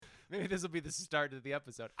Maybe this will be the start of the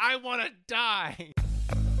episode. I want to die.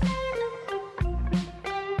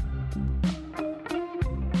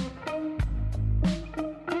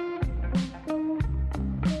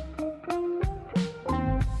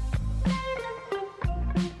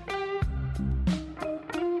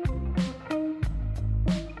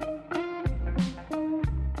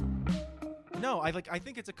 No, I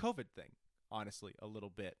think it's a COVID thing, honestly, a little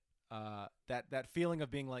bit. That feeling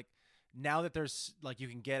of being like, now that there's like you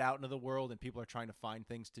can get out into the world and people are trying to find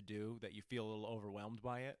things to do, that you feel a little overwhelmed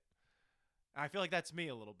by it. I feel like that's me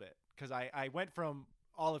a little bit, because I went from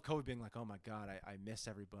all of COVID being like, oh my God, I miss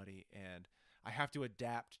everybody, and I have to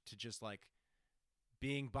adapt to just like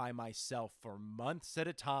being by myself for months at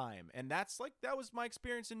a time. And that was my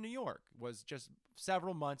experience in New York, was just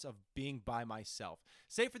several months of being by myself,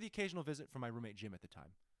 save for the occasional visit from my roommate Jim at the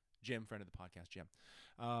time. Jim, friend of the podcast, Jim.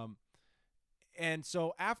 And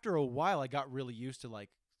so after a while, I got really used to like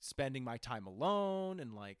spending my time alone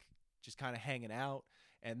and like just kind of hanging out.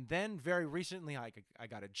 And then very recently, I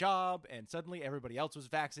got a job, and suddenly everybody else was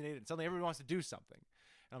vaccinated, and suddenly everybody wants to do something.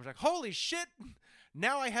 And I was like, holy shit,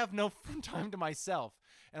 now I have no time to myself.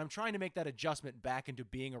 And I'm trying to make that adjustment back into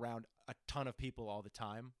being around a ton of people all the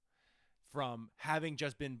time, from having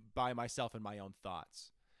just been by myself and my own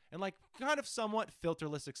thoughts. And like kind of somewhat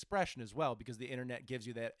filterless expression as well, because the internet gives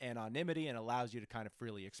you that anonymity and allows you to kind of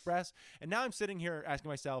freely express. And now I'm sitting here asking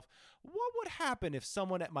myself, what would happen if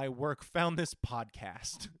someone at my work found this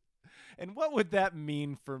podcast? And what would that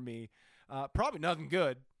mean for me? Probably nothing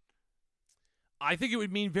good. I think it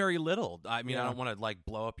would mean very little. I mean, Yeah. I don't want to like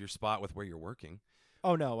blow up your spot with where you're working.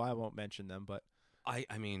 Oh, no, I won't mention them, but I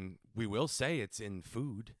mean, we will say it's in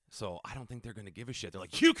food, so I don't think they're going to give a shit. They're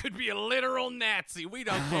like, you could be a literal Nazi. We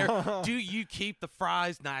don't care. Do you keep the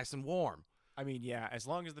fries nice and warm? I mean, yeah, as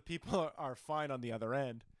long as the people are fine on the other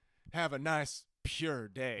end, have a nice, pure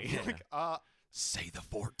day. Yeah. Like, Say the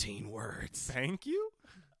 14 words. thank you?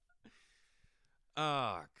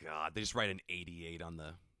 Oh, God. They just write an 88 on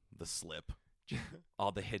the slip.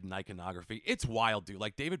 All the hidden iconography. It's wild, dude.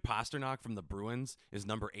 Like, David Pasternak from the Bruins is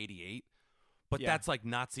number 88. But Yeah. that's like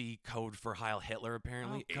Nazi code for Heil Hitler,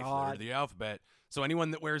 apparently. Oh, Eighth God. letter of the alphabet. So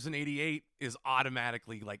anyone that wears an 88 is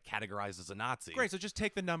automatically like categorized as a Nazi. Great, so just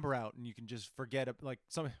take the number out, and you can just forget it. Like,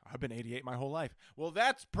 I've been 88 my whole life. Well,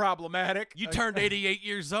 that's problematic. You turned 88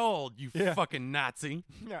 years old, you Yeah. fucking Nazi.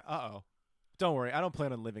 Yeah, uh-oh. Don't worry, I don't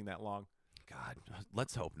plan on living that long. God,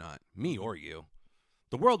 let's hope not. Me or you.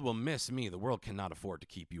 The world will miss me. The world cannot afford to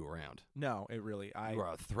keep you around. No, it really, You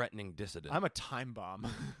are a threatening dissident. I'm a time bomb.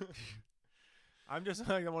 I'm just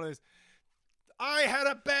like one of those, I had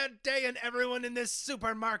a bad day and everyone in this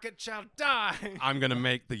supermarket shall die. I'm going to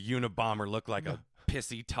make the Unabomber look like a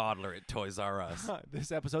pissy toddler at Toys R Us.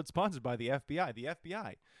 This episode sponsored by the FBI. The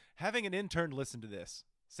FBI, having an intern listen to this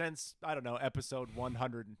since, I don't know, episode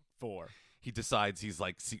 104. He decides he's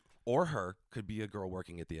like, or her, could be a girl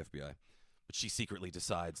working at the FBI, but she secretly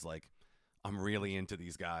decides, like, I'm really into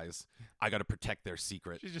these guys. I got to protect their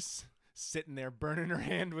secret. She's just sitting there burning her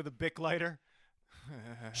hand with a Bic lighter.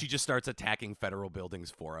 She just starts attacking federal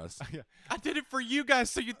buildings for us. Yeah. I did it for you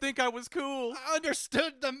guys so you'd think I was cool. I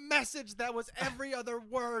understood the message that was every other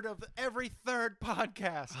word of every third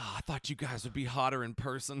podcast. I thought you guys would be hotter in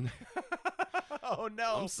person. Oh,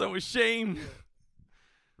 no. I'm so ashamed.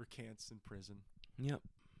 Recants in prison. Yep.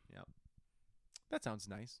 That sounds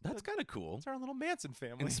nice. That's kind of cool. It's our little Manson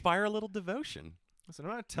family. Inspire a little devotion. Listen,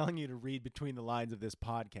 I'm not telling you to read between the lines of this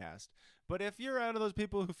podcast, but if you're one of those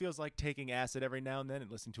people who feels like taking acid every now and then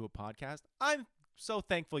and listening to a podcast, I'm so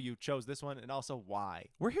thankful you chose this one, and also why.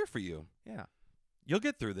 We're here for you. Yeah. You'll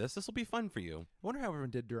get through this. This will be fun for you. I wonder how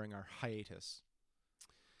everyone did during our hiatus.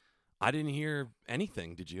 I didn't hear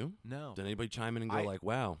anything. Did you? No. Did anybody chime in and go I- like,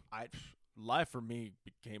 wow? Life for me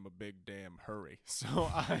became a big damn hurry. So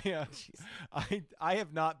I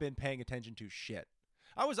have not been paying attention to shit.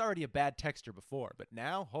 I was already a bad texter before, but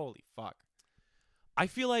now, holy fuck. I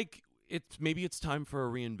feel like maybe it's time for a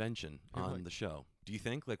reinvention You're on like- the show. Do you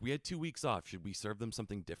think? Like, we had 2 weeks off. Should we serve them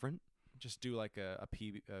something different? Just do like a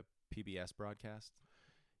PBS broadcast.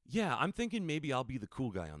 Yeah, I'm thinking maybe I'll be the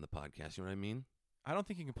cool guy on the podcast. You know what I mean? I don't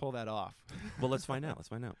think you can pull that off. Well, let's find out. Let's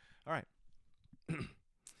find out. All right.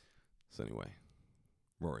 So anyway,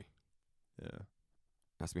 Rory, Yeah.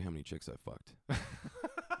 ask me how many chicks I fucked.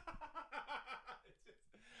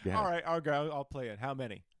 Yeah. All right, I'll play it. How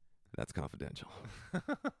many? That's confidential.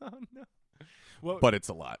 Oh, no. What, But it's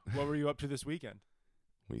a lot. what were you up to this weekend?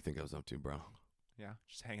 What do you think I was up to, bro? Yeah,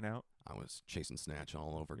 just hanging out. I was chasing snatch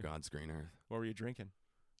all over Yeah. God's green earth. What were you drinking?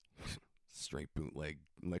 Straight bootleg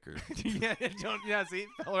liquor. Yeah, see,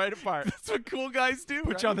 fell right apart. That's what cool guys do.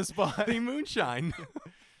 Put you on the spot. They moonshine.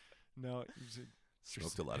 No,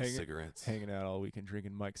 Smoked a lot of cigarettes. hanging out all weekend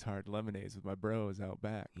drinking Mike's Hard Lemonades with my bros out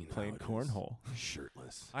back, You know playing how it is. cornhole.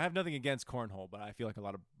 Shirtless. I have nothing against cornhole, but I feel like a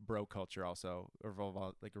lot of bro culture also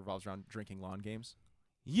revolves around drinking lawn games.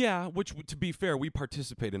 Yeah, which, to be fair, we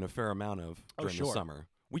participate in a fair amount of Oh, during the sure. summer.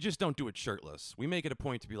 We just don't do it shirtless. We make it a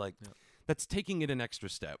point to be like, Yep. that's taking it an extra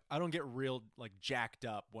step. I don't get real like jacked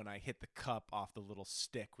up when I hit the cup off the little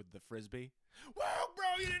stick with the frisbee. Wow, bro,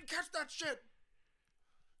 you didn't catch that shit.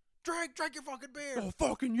 Drink your fucking beer. Oh,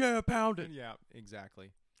 fucking yeah, pound it. Yeah,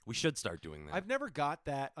 exactly. We should start doing that. I've never got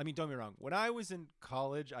that. I mean, don't get me wrong. When I was in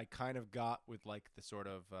college, I kind of got with like the sort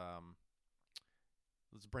of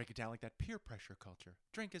let's break it down like that peer pressure culture.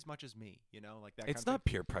 Drink as much as me, like that. It's kind of not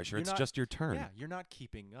peer pressure. You're It's not- just your turn. Yeah, you're not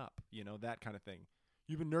keeping up, that kind of thing.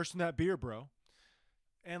 You've been nursing that beer, bro.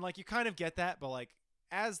 And like you kind of get that, but like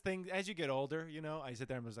as you get older, I sit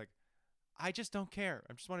there and was like, I just don't care.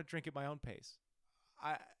 I just want to drink at my own pace.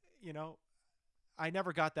 I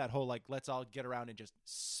never got that whole like let's all get around and just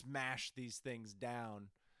smash these things down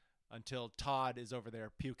until Todd is over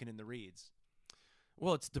there puking in the reeds.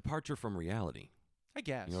 Well, it's departure from reality. I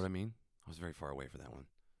guess. You know what I mean? I was very far away for that one.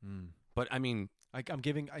 Mm. But I mean, I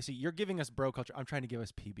see you're giving us bro culture. I'm trying to give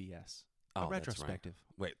us PBS. oh, A that's right. retrospective.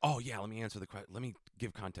 Wait. Oh, yeah. Let me answer the question. Let me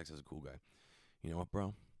give context as a cool guy. You know what,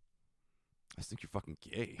 bro? I think you're fucking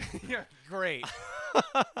gay. Yeah, great.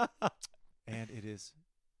 And it is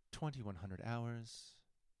 2100 hours.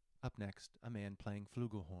 Up next, a man playing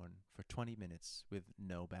flugelhorn for 20 minutes with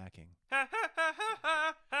no backing.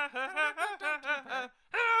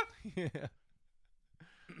 Yeah.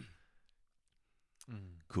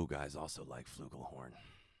 Cool guys also like flugelhorn.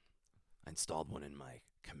 I installed one in my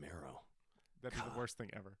Camaro. That'd be the worst thing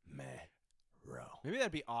ever. Mero. Maybe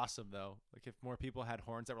that'd be awesome though. Like if more people had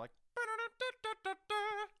horns that were like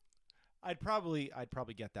I'd probably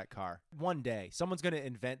get that car. One day, someone's going to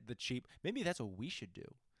invent the cheap. Maybe that's what we should do.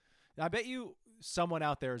 I bet you someone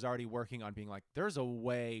out there is already working on being like, there's a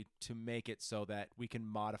way to make it so that we can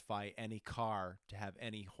modify any car to have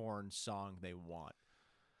any horn song they want.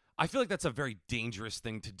 I feel like that's a very dangerous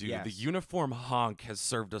thing to do. Yes. The uniform honk has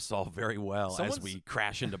served us all very well as Someone's- we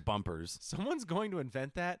crash into bumpers. Someone's going to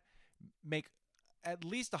invent that, make at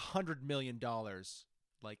least $100 million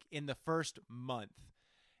like in the first month,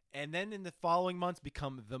 and then in the following months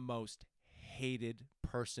become the most hated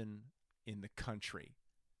person in the country.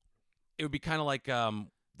 It would be kind of like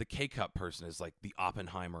the K-Cup person is like the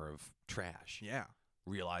Oppenheimer of trash. Yeah.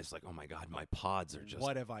 Realize like, oh my God, my pods are just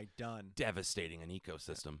What have I done? devastating an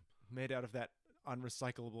ecosystem. Made out of that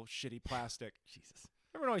unrecyclable shitty plastic. Jesus.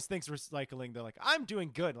 Everyone always thinks recycling. They're like, I'm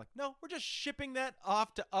doing good. Like, no, we're just shipping that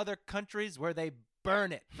off to other countries where they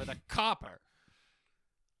burn it for the copper.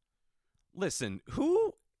 Listen,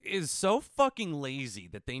 who is so fucking lazy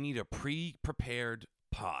that they need a pre-prepared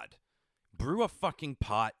pod? Brew a fucking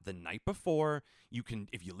pot the night before. You can,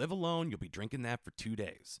 if you live alone, you'll be drinking that for 2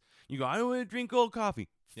 days. You go, I don't want to drink cold coffee.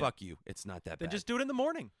 Yeah. Fuck you. It's not that Then bad. just do it in the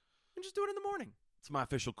morning. It's my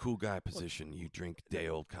official cool guy position. You drink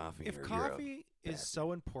day-old coffee. If or you're a coffee is bastard.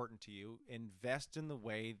 so important to you, invest in the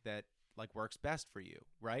way that like works best for you,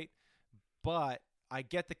 right? But I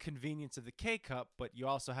get the convenience of the K-Cup, but you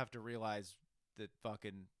also have to realize the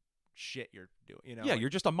fucking shit you're doing, Yeah, like- you're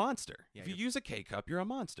just a monster. Yeah, if you you're- use a K-Cup, you're a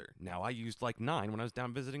monster. Now, I used like 9 when I was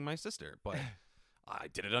down visiting my sister, but I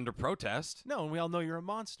did it under protest. No, and we all know you're a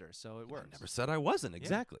monster, so it I works. never said I wasn't.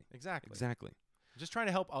 Exactly. Exactly. Exactly. I'm just trying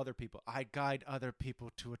to help other people. I guide other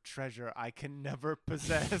people to a treasure I can never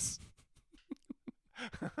possess.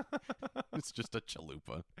 It's just a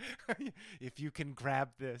chalupa. If you can grab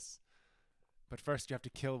this. But first you have to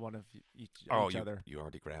kill one of each You, other. you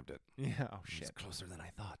already grabbed it. Yeah, oh It's shit. closer than I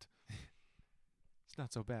thought. It's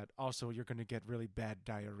not so bad. Also, you're going to get really bad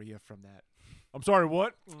diarrhea from that. I'm sorry,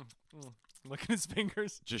 what? Look at his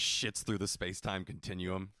fingers. Just shits through the space-time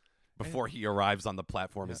continuum. Before he arrives on the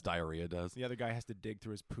platform, Yeah. his diarrhea does. The other guy has to dig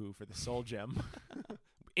through his poo for the soul gem.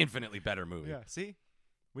 Infinitely better movie. Yeah, see?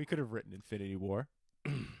 We could have written Infinity War.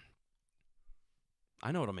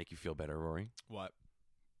 I know what'll make you feel better, Rory. What?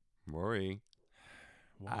 Rory.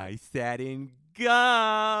 What? I sat in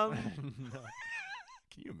gum. No.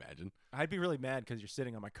 Can you imagine? I'd be really mad because you're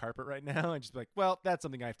sitting on my carpet right now and just be like, well, that's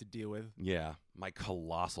something I have to deal with. Yeah, my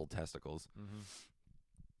colossal testicles. Mm-hmm.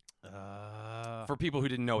 For people who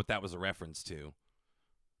didn't know what that was a reference to,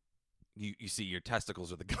 you see your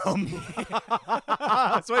testicles are the gum.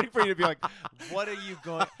 I was waiting for you to be like, what are you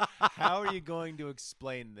going, how are you going to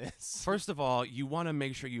explain this? First of all, you want to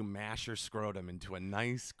make sure you mash your scrotum into a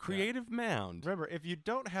nice, creative mound. Remember, if you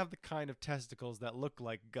don't have the kind of testicles that look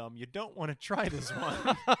like gum, you don't want to try this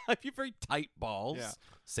one. If you have very tight balls, Yeah.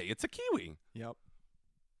 say it's a kiwi. Yep.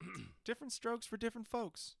 different strokes for different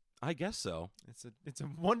folks. I guess so. It's a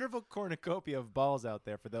wonderful cornucopia of balls out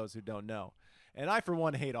there for those who don't know. And I, for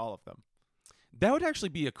one, hate all of them. That would actually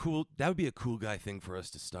be a cool guy thing for us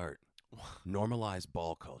to start. Normalize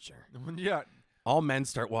ball culture. Yeah. All men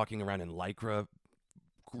start walking around in Lycra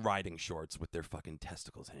riding shorts with their fucking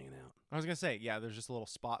testicles hanging out. I was going to say, yeah, there's just a little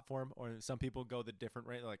spot for them. Or some people go the different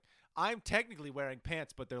rate. Like, I'm technically wearing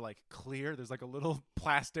pants, but they're like clear. There's like a little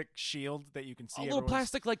plastic shield that you can see. A little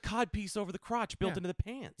plastic like codpiece over the crotch built into the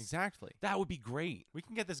pants. Exactly. That would be great. We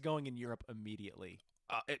can get this going in Europe immediately.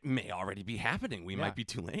 It may already be happening. We might be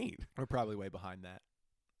too late. We're probably way behind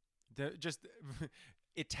that. Just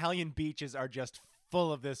Italian beaches are just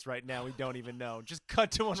full of this right now. We don't even know. Just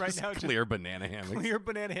cut to one right now. Clear banana hammocks. Clear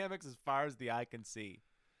banana hammocks as far as the eye can see.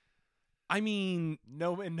 I mean,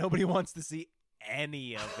 and nobody wants to see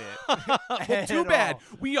any of it. Well, too bad.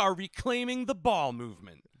 All. We are reclaiming the ball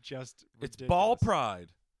movement. Just it's ridiculous. ball pride.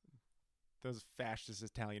 Those fascist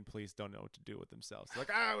Italian police don't know what to do with themselves. Like,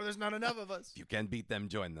 well, there's not enough of us. If you can beat them,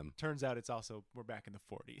 join them. Turns out it's also, we're back in the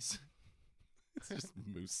 40s. It's just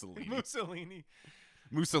Mussolini.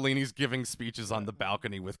 Mussolini's giving speeches on the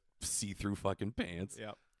balcony with see-through fucking pants.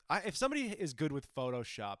 Yep. If somebody is good with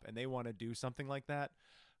Photoshop and they want to do something like that,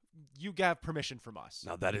 you have permission from us.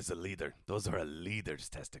 Now that is a leader. Those are a leader's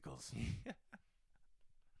testicles.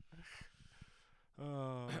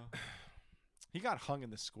 He got hung in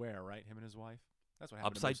the square, right? Him and his wife. That's what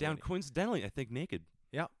happened. Upside down, coincidentally, I think naked.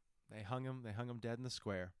 Yep. They hung him dead in the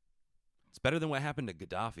square. It's better than what happened to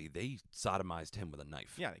Gaddafi. They sodomized him with a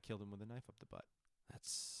knife. Yeah, they killed him with a knife up the butt.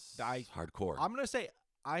 That's hardcore. I'm gonna say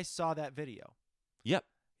I saw that video. Yep.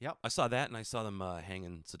 Yep. I saw that, and I saw them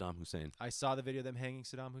hanging Saddam Hussein. I saw the video of them hanging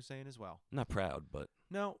Saddam Hussein as well. Not proud, but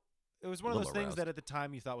no, it was one of those things that at the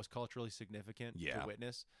time you thought was culturally significant to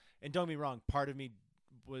witness. And don't get me wrong, part of me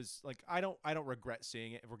was like, I don't regret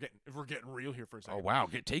seeing it. If we're getting real here for a second. Oh wow,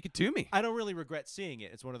 take it to me. I don't really regret seeing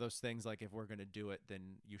it. It's one of those things like if we're gonna do it,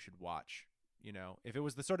 then you should watch. You know, if it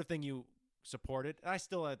was the sort of thing you supported, and I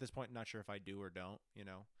still at this point not sure if I do or don't. You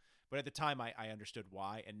know. But at the time, I understood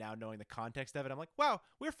why, and now knowing the context of it, I'm like, wow,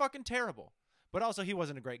 we're fucking terrible. But also, he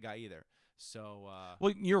wasn't a great guy either. So,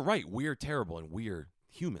 well, you're right. We're terrible, and we're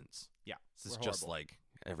humans. Yeah, it's just like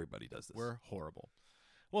everybody does this. We're horrible.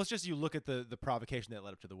 Well, it's just you look at the provocation that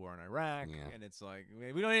led up to the war in Iraq, and it's like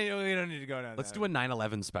we don't need to go down. Let's do a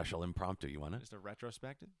 9/11 special impromptu. You want it? Just a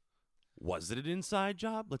retrospective. Was it an inside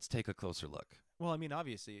job? Let's take a closer look. Well, I mean,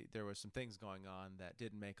 obviously, there were some things going on that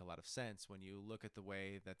didn't make a lot of sense when you look at the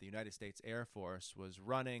way that the United States Air Force was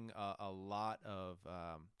running a lot of,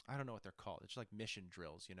 I don't know what they're called. It's like mission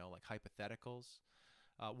drills, you know, like hypotheticals,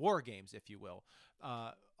 war games, if you will,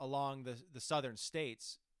 along the southern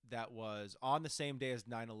states that was on the same day as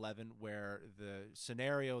 9/11, where the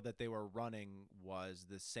scenario that they were running was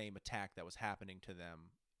the same attack that was happening to them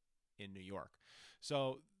in New York.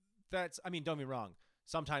 So that's, I mean, don't be wrong.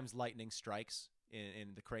 Sometimes lightning strikes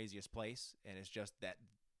in the craziest place, and it's just that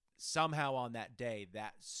somehow on that day,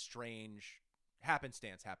 that strange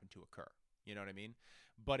happenstance happened to occur. You know what I mean?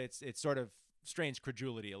 But it's sort of strange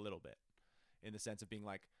credulity a little bit, in the sense of being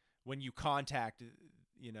like, when you contact,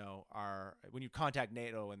 you know, when you contact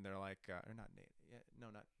NATO and they're like, or not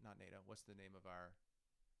NATO, not NATO. What's the name of our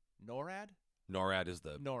NORAD? NORAD is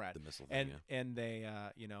the missile thing, and they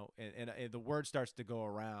you know, and the word starts to go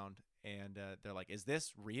around, and they're like, is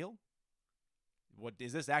this real? What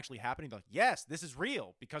is this actually happening? They're like, yes, this is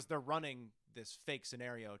real, because they're running this fake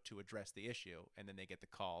scenario to address the issue, and then they get the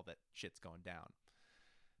call that shit's going down.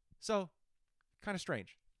 So kind of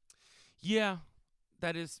strange. Yeah,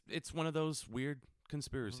 it's one of those weird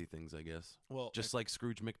conspiracy things, I guess. Well, just like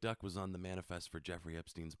Scrooge McDuck was on the manifest for Jeffrey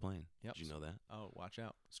Epstein's plane. Yep. Did you know that? Oh, watch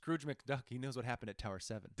out. Scrooge McDuck, he knows what happened at Tower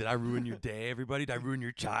 7. Did I ruin your day, everybody? Did I ruin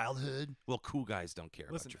your childhood? Well, cool guys don't care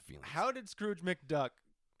about your feelings. How did Scrooge McDuck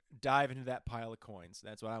dive into that pile of coins?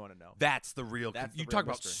 That's what I want to know. That's the real. You talk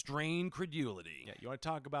about strained credulity. Yeah, you want to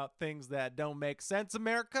talk about things that don't make sense,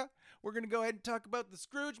 America? We're going to go ahead and talk about the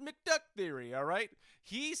Scrooge McDuck theory, all right?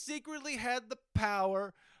 He secretly had the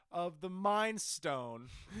power of the Mind Stone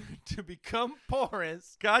to become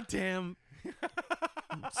porous. Goddamn.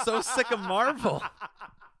 I'm so sick of Marvel.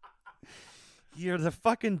 You're the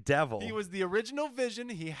fucking devil. He was the original Vision.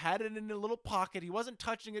 He had it in a little pocket. He wasn't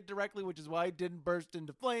touching it directly, which is why it didn't burst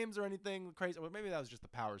into flames or anything crazy. Well, maybe that was just the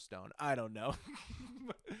Power Stone. I don't know.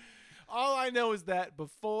 All I know is that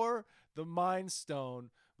before the Mind Stone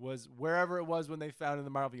was wherever it was when they found it in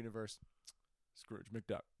the Marvel Universe, Scrooge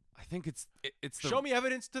McDuck. I think it's the, show me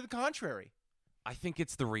evidence to the contrary. I think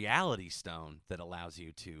it's the Reality Stone that allows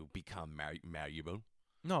you to become malleable.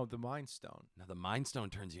 No, the Mind Stone. Now the Mind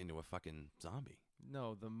Stone turns you into a fucking zombie.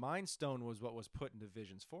 No, the Mind Stone was what was put into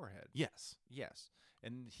Vision's forehead. Yes. Yes,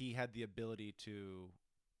 and he had the ability to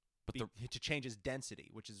But to change his density,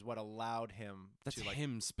 which is what allowed him that's to, like,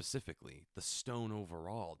 him specifically. The stone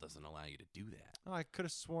overall doesn't allow you to do that. Oh, I could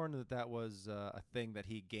have sworn that was a thing that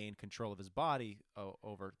he gained control of his body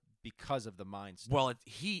over because of the Mind Stone. Well, I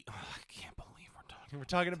can't believe We're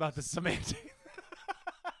talking about the semantic.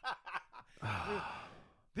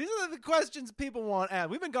 These are the questions people want asked.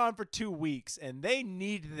 We've been gone for 2 weeks, and they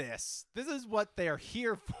need this. This is what they're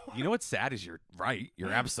here for. You know what's sad is you're right.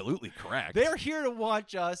 You're absolutely correct. They're here to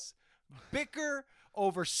watch us bicker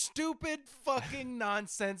over stupid fucking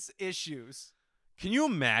nonsense issues. Can you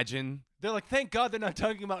imagine? They're like, thank God they're not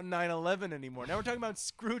talking about 9/11 anymore. Now we're talking about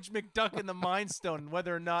Scrooge McDuck and the Mind Stone and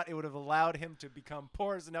whether or not it would have allowed him to become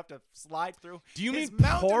porous enough to slide through. Do you his mean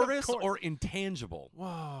mountain of porous corn. or intangible?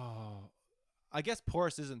 Whoa. I guess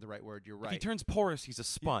porous isn't the right word. You're right. If he turns porous, he's a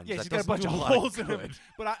sponge. Yeah, that he's got a doesn't bunch do of lot holes in good. him.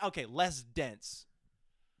 But okay, less dense.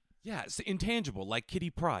 Yeah, it's intangible, like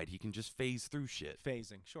Kitty Pryde. He can just phase through shit.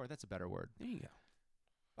 Phasing. Sure, that's a better word. There you go.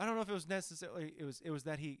 I don't know if it was necessarily it was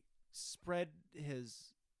that he spread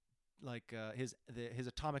his his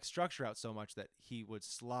atomic structure out so much that he would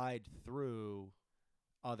slide through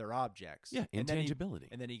other objects. Yeah, intangibility.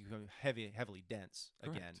 And then he become heavily dense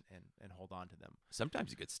Correct. again and hold on to them.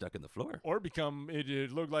 Sometimes you get stuck in the floor. Or become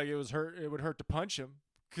it looked like it would hurt to punch him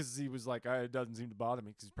because he was like, it doesn't seem to bother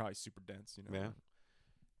me because he's probably super dense, you know.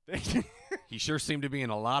 Yeah. He sure seemed to be in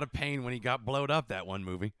a lot of pain when he got blowed up that one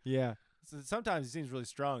movie. Yeah. So sometimes he seems really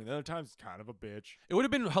strong. The other times he's kind of a bitch. It would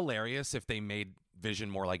have been hilarious if they made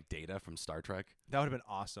Vision more like Data from Star Trek. That would have been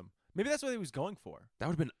awesome. Maybe that's what he was going for. That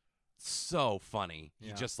would have been so funny. Yeah.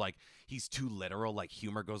 He just he's too literal, like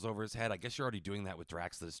humor goes over his head. I guess you're already doing that with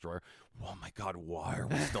Drax the Destroyer. Oh my God, why are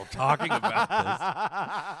we still talking about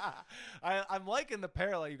this? I'm liking the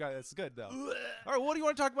parallel you got. It's good though. All right, what do you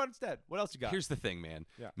want to talk about instead? What else you got? Here's the thing, man.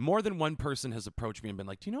 Yeah. More than one person has approached me and been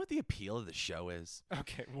like, do you know what the appeal of the show is?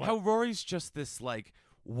 Okay. What? How Rory's just this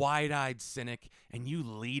wide-eyed cynic, and you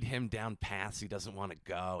lead him down paths he doesn't want to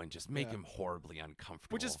go and just make him horribly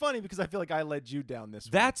uncomfortable. Which is funny because I feel like I led you down this way.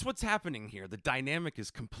 That's what's happening here. The dynamic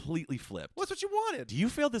is completely flipped. What's what you wanted? Do you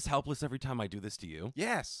feel this helpless every time I do this to you?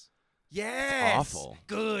 Yes. Yes. awful.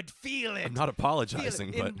 Good. Feel it. I'm not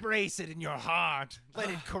apologizing, Feel it. but Embrace it in your heart.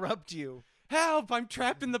 Let it corrupt you. help! I'm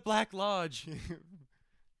trapped in the Black Lodge. Oh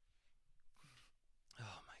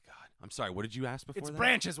my God! I'm sorry. What did you ask before Its that?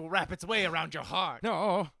 branches will wrap its way around your heart.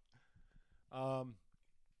 No.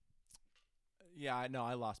 Yeah, no,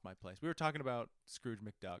 I lost my place. We were talking about Scrooge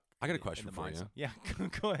McDuck. I got a in question the for Mind you. Stone. Yeah,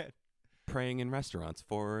 go ahead. Praying in restaurants,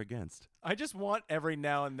 for or against? I just want every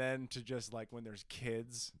now and then to just when there's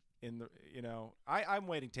kids in the, I'm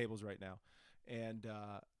waiting tables right now, and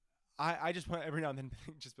I just want every now and then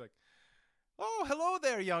just be like, oh, hello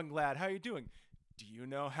there, young lad. How you doing? Do you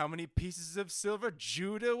know how many pieces of silver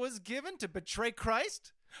Judah was given to betray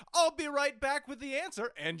Christ? I'll be right back with the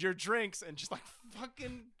answer and your drinks, and just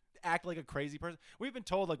fucking act like a crazy person. We've been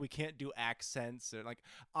told we can't do accents, or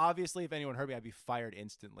obviously if anyone heard me I'd be fired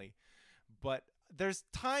instantly. But there's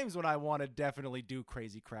times when I want to definitely do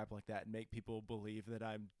crazy crap like that and make people believe that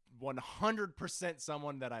I'm 100%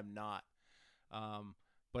 someone that I'm not.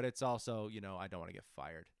 But it's also, I don't want to get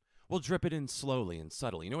fired. Well, drip it in slowly and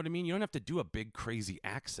subtly. You know what I mean? You don't have to do a big crazy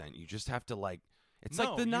accent. You just have to it's No,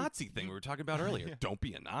 like the you- Nazi thing we were talking about earlier. Yeah. Don't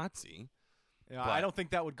be a Nazi. Yeah, But- I don't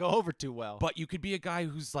think that would go over too well. But you could be a guy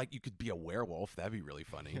who's you could be a werewolf. That'd be really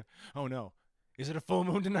funny. Oh no, is it a full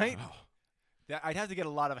moon tonight? Oh, I'd have to get a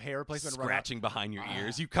lot of hair replacement. and run out. scratching behind your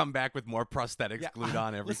ears. You come back with more prosthetics glued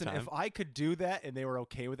on every Listen, time. if I could do that and they were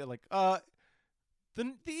okay with it,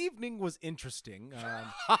 the evening was interesting.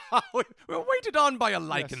 We're weighted on by a Yes.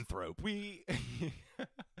 lycanthrope. We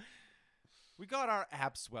we got our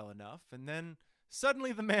apps well enough, and then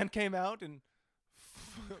suddenly the man came out in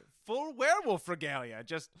full werewolf regalia.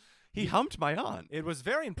 He humped my aunt. It was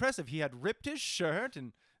very impressive. He had ripped his shirt,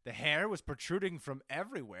 and the hair was protruding from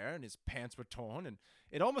everywhere, and his pants were torn, and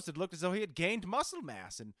it almost had looked as though he had gained muscle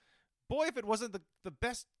mass. And boy, if it wasn't the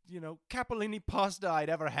best, capellini pasta I'd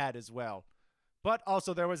ever had as well. But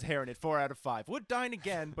also there was hair in it, 4 out of 5. Would dine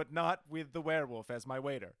again, but not with the werewolf as my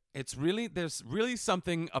waiter. There's really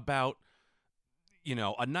something about,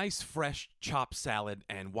 a nice fresh chopped salad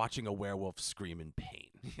and watching a werewolf scream in pain.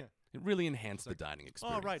 Yeah. It really enhanced the dining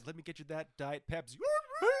experience. All right, let me get you that Diet Pepsi.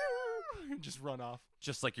 Just run off.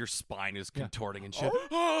 Just like your spine is Yeah. contorting and shit.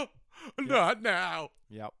 Not now.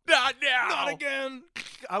 Yep. Not now. Not again.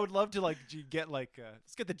 I would love to get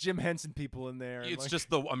let's get the Jim Henson people in there. and, It's just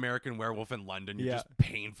the American Werewolf in London. You're Yeah. just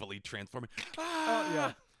painfully transforming.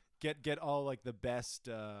 yeah. Get all the best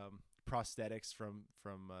prosthetics from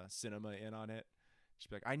cinema in on it. She'd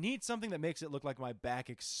be like, I need something that makes it look like my back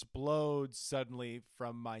explodes suddenly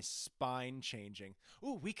from my spine changing.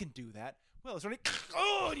 Ooh, we can do that. Well, it's only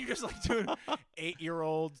and you're just like doing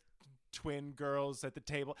 8-year-old twin girls at the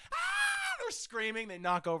table. They're screaming. They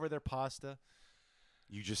knock over their pasta.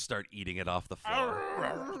 You just start eating it off the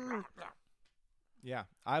floor. Yeah,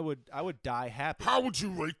 I would die happy. How would you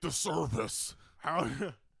rate the service? How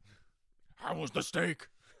was the steak?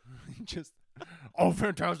 Just, oh,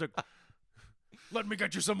 fantastic. Let me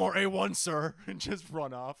get you some more A1, sir. And just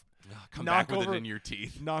run off. Come Knock back with over- it in your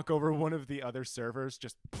teeth. Knock over one of the other servers.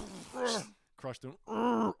 Just crush them.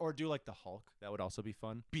 Or do like the Hulk. That would also be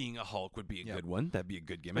fun. Being a Hulk would be a Yeah. good one. That'd be a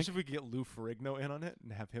good gimmick. Imagine if we could get Lou Ferrigno in on it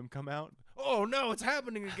and have him come out. Oh, no, it's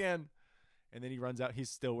happening again. And then he runs out. He's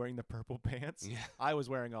still wearing the purple pants. Yeah. I was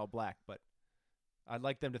wearing all black, but I'd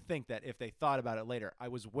like them to think that if they thought about it later, I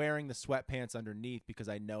was wearing the sweatpants underneath because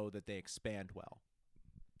I know that they expand well.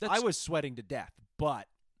 I was sweating to death, but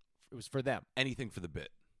it was for them. anything for the bit.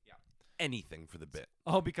 Yeah. Anything for the bit.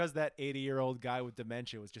 Oh, because that 80-year-old guy with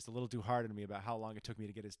dementia was just a little too hard on me about how long it took me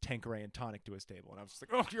to get his Tanqueray and tonic to his table. And I was just like,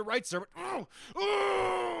 oh, you're right, sir. But,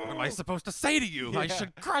 What am I supposed to say to you? I Yeah.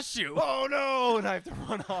 should crush you. Oh, no. And I have to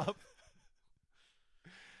run off.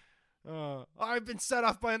 I've been set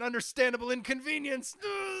off by an understandable inconvenience.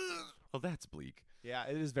 Well, that's bleak. Yeah,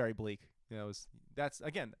 it is very bleak. You know, that's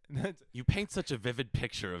You paint such a vivid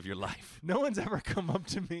picture of your life. no one's ever come up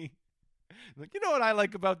to me like, you know what I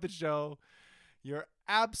like about the show? Your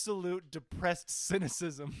absolute depressed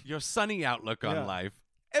cynicism. Your sunny outlook on Yeah. life.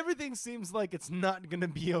 Everything seems like it's not going to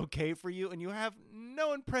be okay for you, and you have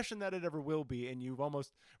no impression that it ever will be, and you've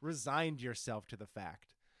almost resigned yourself to the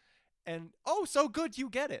fact. And, oh, so good you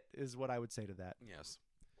get it, is what I would say to that. Yes.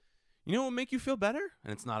 You know what would make you feel better?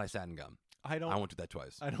 And it's not I sat and gum. I I won't do that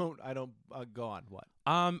twice. don't go on. What?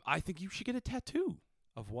 I think you should get a tattoo.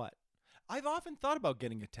 Of what? I've often thought about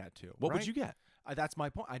getting a tattoo. What would right? you get? That's my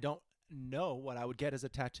point. I don't know what I would get as a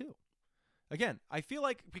tattoo. Again, I feel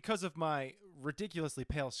like because of my ridiculously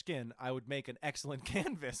pale skin, I would make an excellent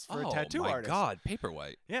canvas for a tattoo oh my artist. God,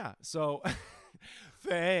 Paperwhite. Yeah. So,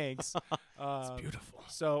 thanks. It's beautiful.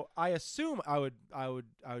 So I assume I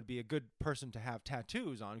would be a good person to have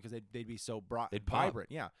tattoos on because they'd be so They'd pop. vibrant.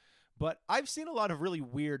 Yeah. But I've seen a lot of really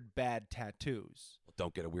weird bad tattoos. Well,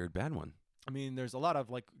 don't get a weird bad one. I mean, there's a lot of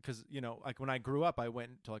because like when I grew up, I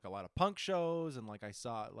went to like a lot of punk shows and like I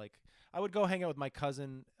saw like I would go hang out with my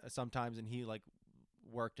cousin sometimes, and he like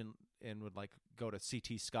worked and would like go to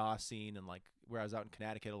CT ska scene and like where I was out in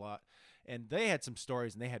Connecticut a lot, and they had some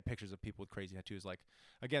stories and they had pictures of people with crazy tattoos. Like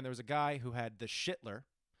again, there was a guy who had the Shitler,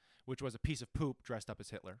 which was a piece of poop dressed up as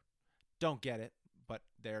Hitler. Don't get it, but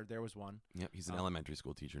there was one. Yep, he's an elementary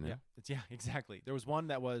school teacher now. Yeah, exactly. There was one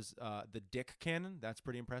that was the dick cannon. That's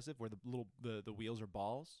pretty impressive, where the wheels are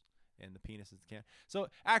balls and the penis is the cannon. So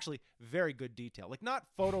actually, very good detail. Like not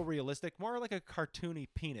photorealistic, more like a cartoony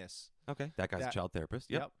penis. Okay, that guy's a child therapist.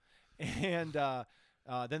 Yep. And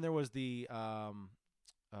then there was the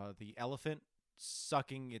elephant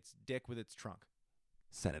sucking its dick with its trunk.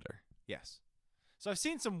 Senator. Yes. So I've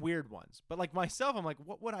seen some weird ones, but like myself, I'm like,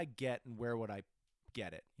 what would I get and where would I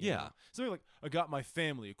get it? You Yeah. know? So like, I got my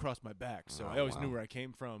family across my back, so Oh, I always wow. knew where I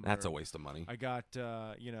came from. That's or a waste of money. I got,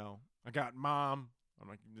 I got mom. I'm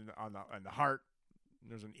like on the heart.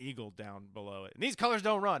 There's an eagle down below it, and these colors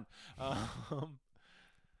don't run. I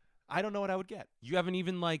don't know what I would get. You haven't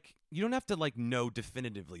even like you don't have to like know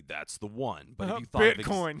definitively that's the one. But if you thought of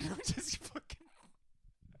Bitcoin, just fucking.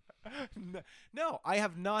 No, I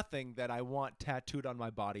have nothing that I want tattooed on my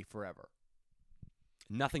body forever.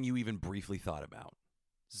 nothing you even briefly thought about.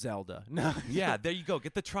 Zelda. No. Yeah, there you go.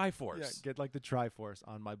 Get the Triforce. Yeah, get like the Triforce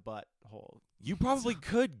on my butthole. You probably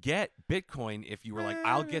could get Bitcoin if you were like,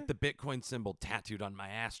 I'll get the Bitcoin symbol tattooed on my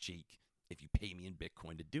ass cheek if you pay me in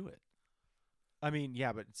Bitcoin to do it. I mean,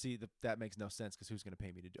 yeah, but see, that makes no sense because who's going to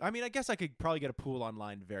pay me to do? I mean, I guess I could probably get a pool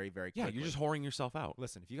online very, very quickly. Yeah, you're just whoring yourself out.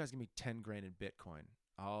 Listen, if you guys give me 10 grand in Bitcoin,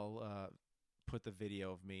 I'll put the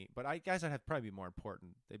video of me. But I guess I'd have to probably be more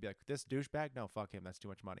important. They'd be like, this douchebag? No, fuck him. That's too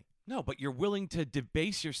much money. No, but you're willing to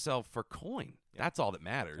debase yourself for coin. Yeah. That's all that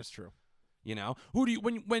matters. That's true. You know, who do you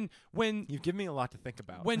when You've given me a lot to think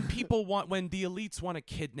about. when the elites want to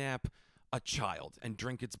kidnap a child and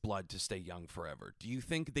drink its blood to stay young forever, do you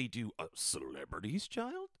think they do a celebrity's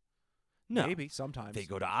child? No, Maybe sometimes. they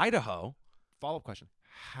go to Idaho. Follow-up question.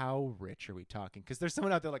 How rich are we talking? Because there's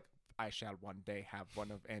someone out there like, I shall one day have one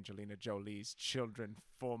of Angelina Jolie's children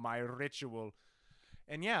for my ritual.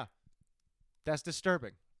 And yeah, that's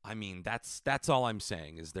disturbing. I mean, that's all I'm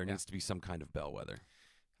saying is there needs to be some kind of bellwether.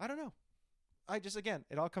 I don't know. I just, again,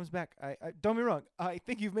 it all comes back. I don't be wrong. I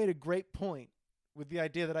think you've made a great point with the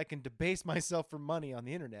idea that I can debase myself for money on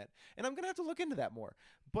the internet, and I'm gonna have to look into that more.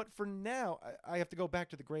 But for now, I have to go back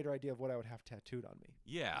to the greater idea of what I would have tattooed on me.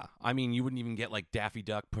 Yeah. I mean, you wouldn't even get like Daffy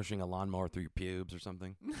Duck pushing a lawnmower through your pubes or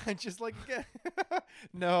something. Just like,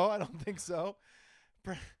 no, I don't think so.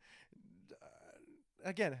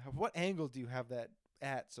 Again, what angle do you have that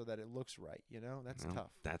at so that it looks right? You know, that's Well,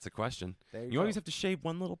 tough. That's a question. There You always have to shave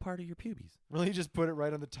one little part of your pubes. really just put it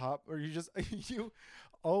right on the top, or you just you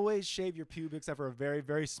always shave your pubes except for a very,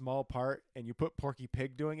 very small part, and you put Porky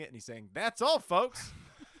Pig doing it, and he's saying, "That's all, folks,"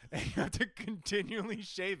 and you have to continually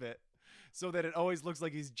shave it so that it always looks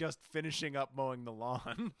like he's just finishing up mowing the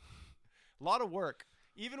lawn. A lot of work,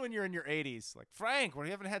 even when you're in your 80s. Like, Frank, when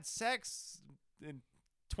you haven't had sex in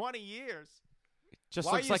 20 years. Just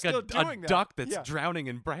Why are looks you like still a doing that? duck that's Yeah. drowning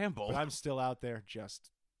in bramble. But I'm still out there just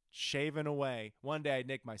shaving away. One day I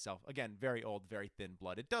nick myself. Again, very old, very thin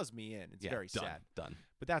blood. It does me in. It's Yeah, very done, sad. Done.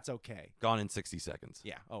 But that's okay. Gone in 60 seconds.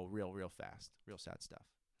 Yeah. Oh, real fast. Real sad stuff.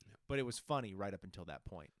 But it was funny right up until that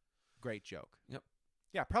point. Great joke. Yep.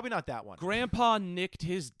 Yeah, probably not that one. Grandpa nicked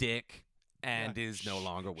his dick and Yeah. is no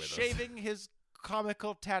longer with us. Shaving his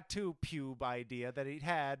comical tattoo pube idea that he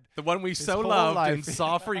had. The one we his so whole loved life. and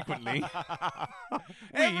saw frequently.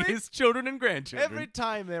 Every- his children and grandchildren. Every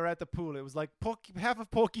time they were at the pool, it was like half of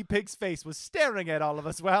Porky Pig's face was staring at all of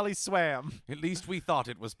us while he swam. At least we thought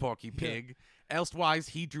it was Porky Pig. Elsewise,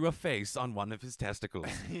 he drew a face on one of his testicles.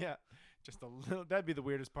 Yeah. Just a little. That'd be the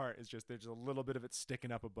weirdest part. Is just there's a little bit of it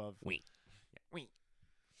sticking up above. Wee. Yeah, wee.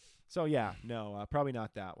 So yeah, no, probably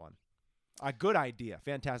not that one. A good idea,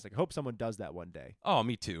 fantastic. I hope someone does that one day. Oh,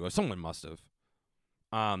 me too. Someone must have.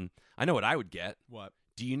 I know what I would get. What?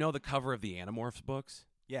 Do you know the cover of the Animorphs books?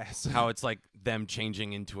 Yes. How it's like them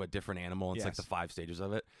changing into a different animal. It's like Yes. the 5 stages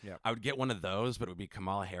of it. Yep. I would get one of those, but it would be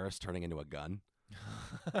Kamala Harris turning into a gun.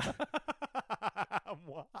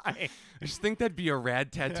 Why? I just think that'd be a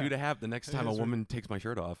rad tattoo Yeah. to have the next It time a is woman takes my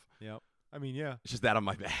shirt off. Yep. I mean, yeah. It's just that on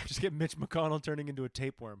my back. Just get Mitch McConnell turning into a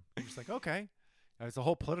tapeworm. I'm just like, okay. It's a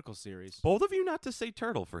whole political series. Both of you not to say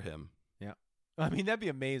turtle for him. I mean, that'd be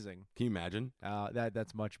amazing. Can you imagine?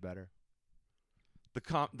 That's much better.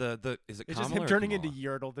 The is it It's Kamala just him or turning into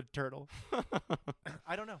Kamala? Yertle the turtle.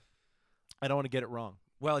 I don't know. I don't want to get it wrong.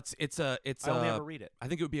 Well, it's I only ever read it. I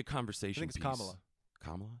think it would be a I conversation think it's piece. Kamala.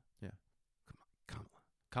 Kamala? Yeah. Kamala.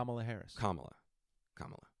 Kamala Harris. Kamala. I'm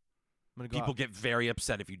gonna go People out. get very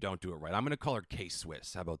upset if you don't do it right. I'm going to call her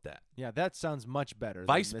K-Swiss. How about that? Yeah, that sounds much better.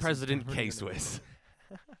 Vice than President misinterpreting it. K-Swiss.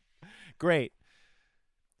 Great.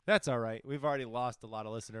 That's all right. We've already lost a lot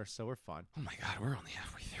of listeners, so we're fine. Oh my God, we're only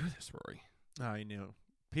halfway through this, Rory. I know.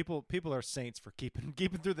 People are saints for keeping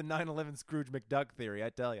through the 9/11 Scrooge McDuck theory. I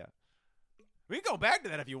tell you. We can go back to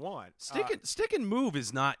that if you want. Stick and move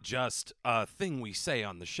is not just a thing we say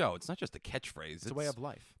on the show. It's not just a catchphrase. It's a way of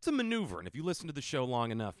life. It's a maneuver, and if you listen to the show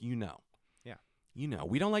long enough, you know. Yeah. You know.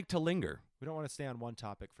 We don't like to linger. We don't want to stay on one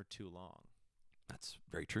topic for too long. That's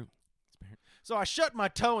very true. So I shut my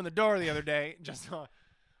toe in the door the other day. And just thought,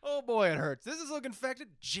 oh boy, it hurts. This is looking infected.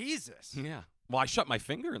 Jesus. Yeah. Well, I shut my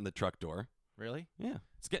finger in the truck door. Really? Yeah.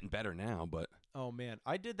 It's getting better now, but Oh man,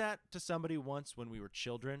 I did that to somebody once when we were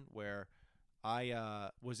children, where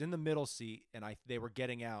I was in the middle seat and they were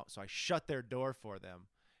getting out, so I shut their door for them,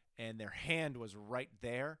 and their hand was right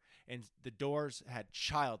there, and the doors had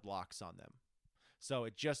child locks on them, so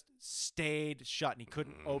it just stayed shut, and he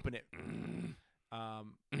couldn't open it.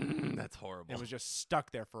 that's horrible. It was just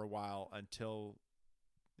stuck there for a while until,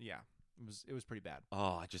 yeah, it was pretty bad.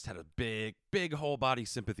 Oh, I just had a big whole body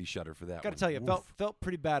sympathy shudder for that. Got to one. tell you, Oof. felt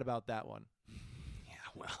pretty bad about that one. Yeah,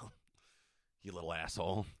 well, you little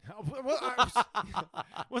asshole. Well,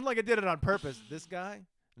 wasn't like I did it on purpose. This guy,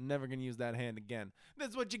 I'm never gonna use that hand again.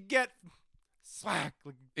 That's what you get. Slack.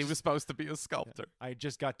 Like, He was supposed to be a sculptor. I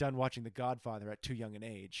just got done watching The Godfather at too young an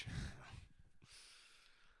age.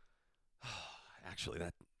 Actually,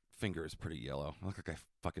 that finger is pretty yellow. I look like I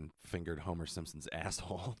fucking fingered Homer Simpson's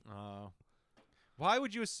asshole. Why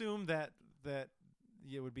would you assume that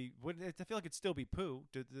it would be? I feel like it'd still be poo.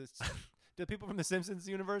 Do people from the Simpsons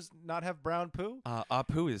universe not have brown poo?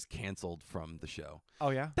 Apu is canceled from the show. Oh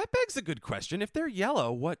yeah, That begs a good question. If they're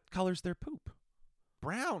yellow, what color's their poop?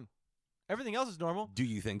 brown. Everything else is normal. Do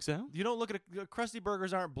you think so? You don't look at Krusty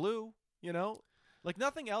Burgers aren't blue. You know, like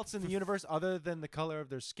nothing else in the universe other than the color of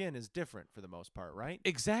their skin is different for the most part, right?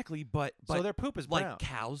 Exactly, but So their poop is brown. like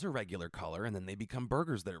cows are regular color, and then they become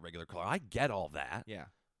burgers that are regular color. I get all that, Yeah.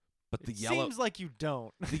 but the It yellow, seems like you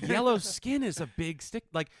don't. the yellow skin is a big stick.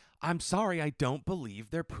 Like, I'm sorry, I don't believe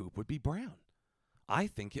their poop would be brown. I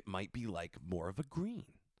think it might be like more of a green.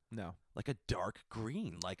 No. Like a dark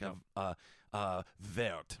green, like No. a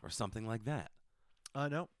vert or something like that.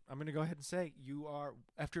 No. I'm going to go ahead and say you are,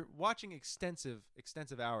 after watching extensive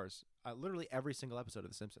hours, literally every single episode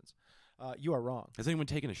of The Simpsons, you are wrong. Has anyone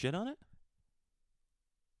taken a shit on it?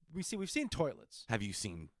 We've seen toilets. Have you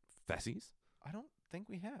seen Fessies? I don't think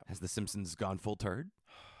we have. Has The Simpsons gone full turd?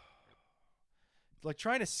 Like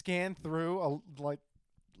trying to scan through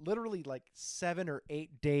literally 7 or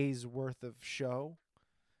 8 days worth of show.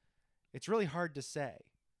 It's really hard to say.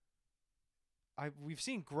 We've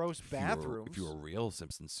seen gross bathrooms. If you were a real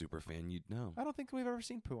Simpsons super fan, you'd know. I don't think we've ever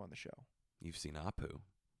seen poo on the show. You've seen Apu.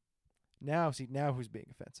 Now who's being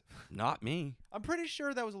offensive? Not me. I'm pretty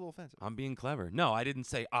sure that was a little offensive. I'm being clever. No, I didn't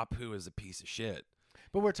say Apu is a piece of shit.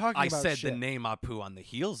 But we're talking I about said shit. the name Apu on the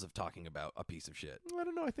heels of talking about a piece of shit. I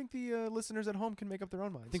don't know. I think the listeners at home can make up their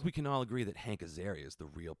own minds. I think we can all agree that Hank Azaria is the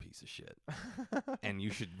real piece of shit. And you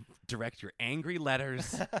should direct your angry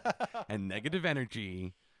letters and negative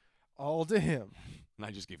energy. all to him. And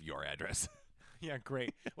I just give your address. Yeah,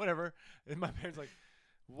 great. Whatever. And my parents like,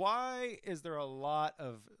 why is there a lot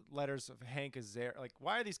of letters of Hank Azaria? Like,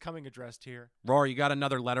 why are these coming addressed here? Rory, you got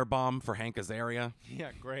another letter bomb for Hank Azaria?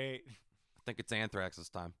 Yeah, great. I think it's anthrax this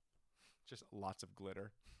time. Just lots of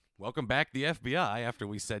glitter. Welcome back, the FBI, after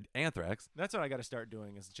we said anthrax. That's what I got to start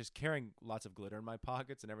doing is just carrying lots of glitter in my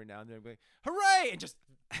pockets, and every now and then I'm going, hooray! And just,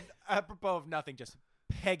 apropos of nothing, just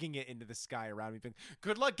pegging it into the sky around me. Being,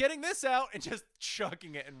 good luck getting this out, and just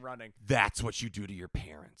chucking it and running. That's what you do to your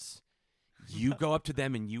parents. You go up to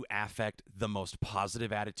them and you affect the most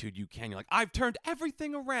positive attitude you can. You're like, I've turned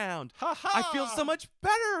everything around. Ha ha! I feel so much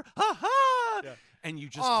better. Ha ha! Yeah. And you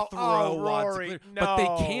just Oh, throw lots of Rory, glitter. But they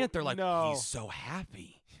no, can't. They're like, no. he's so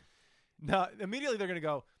happy. No, immediately they're going to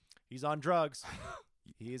go, he's on drugs.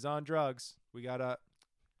 He's on drugs. We got to.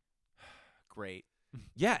 Great.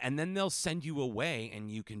 Yeah, and then they'll send you away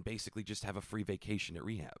and you can basically just have a free vacation at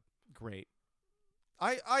rehab. Great.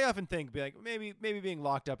 I often think like maybe being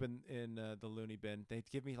locked up in the loony bin, they'd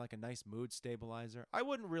give me like a nice mood stabilizer. I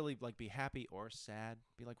wouldn't really like be happy or sad.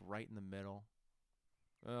 Be like right in the middle.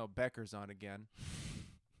 Oh, Becker's on again.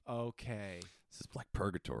 Okay. This is like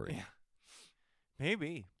purgatory. Yeah.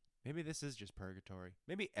 Maybe this is just purgatory.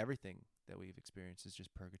 Maybe everything that we've experienced is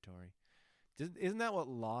just purgatory. Isn't that what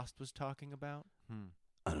Lost was talking about?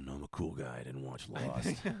 I don't know. I'm a cool guy. I didn't watch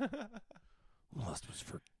Lost. Lost was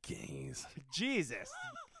for gays. Jesus.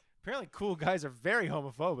 Apparently, cool guys are very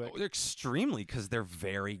homophobic. Oh, they're extremely, because they're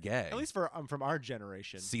very gay. At least from our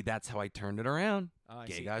generation. See, that's how I turned it around. I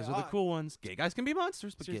Gay see. guys are the cool ones. Gay guys can be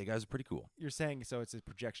monsters, but So gay guys are pretty cool. You're saying so it's a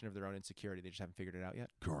projection of their own insecurity. They just haven't figured it out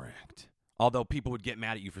yet? Correct. Although people would get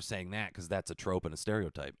mad at you for saying that because that's a trope and a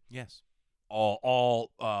stereotype. Yes.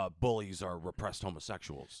 All bullies are repressed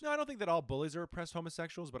homosexuals. No, I don't think that all bullies are repressed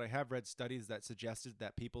homosexuals, but I have read studies that suggested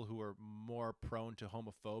that people who are more prone to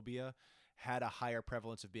homophobia had a higher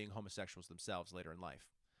prevalence of being homosexuals themselves later in life,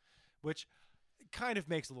 which kind of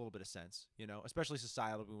makes a little bit of sense, you know, especially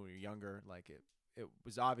societally when we were younger. Like it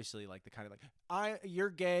was obviously like the kind of like, you're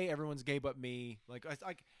gay, everyone's gay but me. Like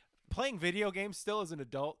playing video games still as an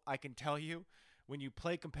adult, I can tell you, when you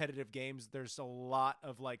play competitive games, there's a lot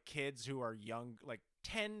of like kids who are young, like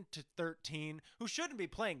 10 to 13, who shouldn't be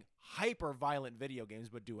playing hyper violent video games,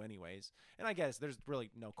 but do anyways. And I guess there's really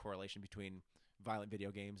no correlation between violent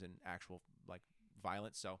video games and actual like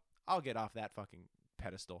violence. So I'll get off that fucking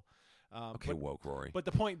pedestal. Okay, woke Rory. But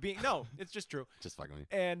the point being, no, it's just true. Just fucking me.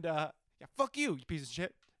 And yeah, fuck you piece of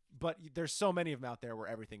shit. But there's so many of them out there where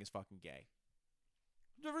everything is fucking gay.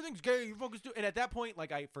 Everything's gay. You fucking do. And at that point,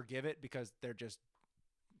 like I forgive it because they're just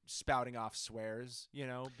spouting off swears, you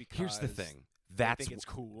know. Because Here's the thing. they That's think it's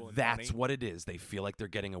cool. And that's funny. what it is. They feel like they're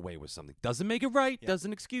getting away with something. Doesn't make it right. Yeah.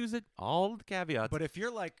 Doesn't excuse it. All the caveats. But if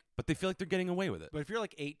you're like, But they feel like they're getting away with it. but if you're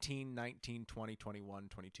like 18, 19, 20, 21,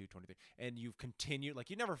 22, 23, and you've continued,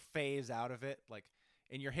 like you never phase out of it, like,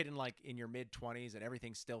 and you're hitting like in your mid 20s and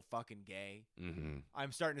everything's still fucking gay. Mm-hmm.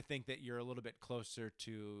 I'm starting to think that you're a little bit closer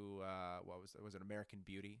to what was it American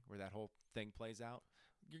Beauty, where that whole thing plays out.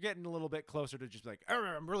 You're getting a little bit closer to just like,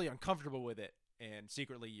 I'm really uncomfortable with it, and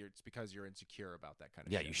secretly it's because you're insecure about that kind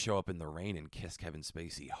of Yeah, shit. you show up in the rain and kiss Kevin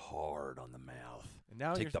Spacey hard on the mouth. And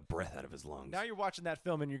now Take you're the breath out of his lungs. now you're watching that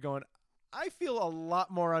film and you're going, I feel a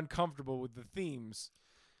lot more uncomfortable with the themes.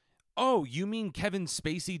 Oh, you mean Kevin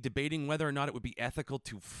Spacey debating whether or not it would be ethical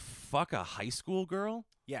to fuck a high school girl?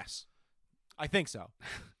 Yes, I think so.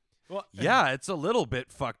 Well, Yeah, it's a little bit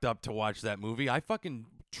fucked up to watch that movie. I fucking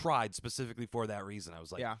tried specifically for that reason. I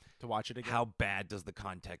was like, yeah, to watch it again. how bad does the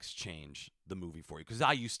context change the movie for you? Because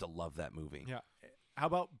I used to love that movie. Yeah. How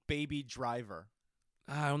about Baby Driver?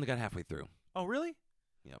 I only got halfway through. Oh, really?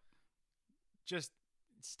 Yep. Just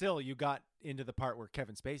still, you got into the part where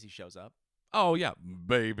Kevin Spacey shows up. Oh yeah,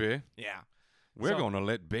 baby. Yeah. We're So- gonna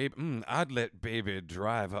let baby. I'd let baby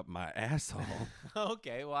drive up my asshole.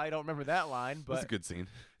 Okay, well, I don't remember that line, That's a but good scene.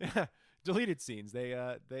 deleted scenes.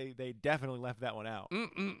 They definitely left that one out.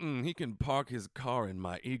 He can park his car in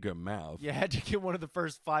my eager mouth. You had to get one of the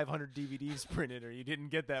first 500 DVDs printed, or you didn't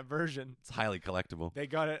get that version. It's highly collectible. They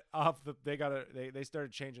got it off the. They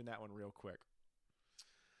started changing that one real quick.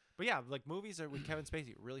 But yeah, like movies are with Kevin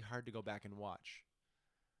Spacey, really hard to go back and watch.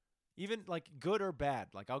 Even like good or bad,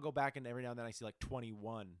 like I'll go back and every now and then I see like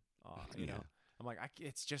 21. You Yeah. know, I'm like,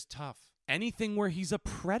 it's just tough. Anything where he's a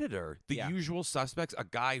predator, the Yeah. usual suspects, a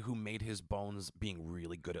guy who made his bones being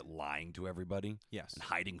really good at lying to everybody Yes. and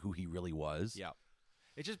hiding who he really was. Yeah.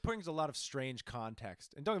 It just brings a lot of strange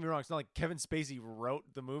context. And don't get me wrong, it's not like Kevin Spacey wrote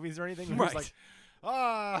the movies or anything. Where he's Right. like,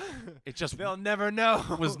 It just they'll never know.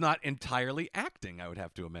 was not entirely acting, I would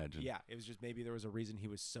have to imagine. Yeah, it was just maybe there was a reason he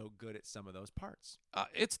was so good at some of those parts.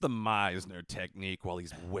 It's the Meisner technique while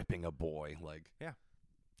he's whipping a boy. Like,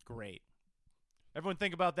 Great. Everyone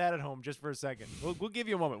think about that at home just for a second. We'll give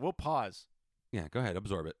you a moment. We'll pause. yeah, go ahead,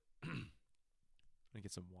 absorb it. Let me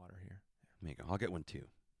get some water here. There you go. I'll get one too.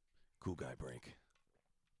 Cool guy break.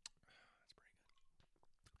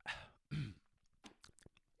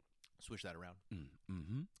 Swish that around.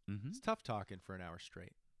 Mm-hmm. It's tough talking for an hour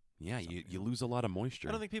straight. Yeah, Something you else. lose a lot of moisture.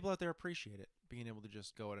 I don't think people out there appreciate it, being able to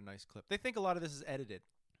just go at a nice clip. They think a lot of this is edited.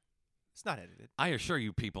 It's not edited. I assure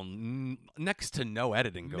you, people, next to no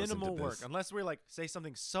editing goes Minimal into work, this. unless we like say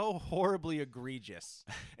something so horribly egregious,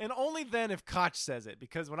 and only then if Koch says it,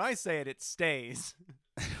 because when I say it, it stays.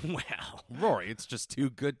 Well, Rory, it's just too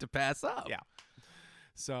good to pass up. Yeah.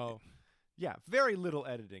 So, yeah, very little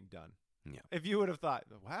editing done. Yeah. If you would have thought,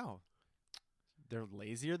 wow, they're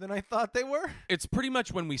lazier than I thought they were. It's pretty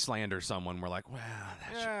much when we slander someone, we're like, well,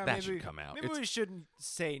 that should maybe- come out. Maybe It's- we shouldn't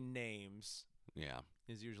say names. yeah.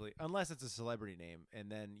 Is usually unless it's a celebrity name,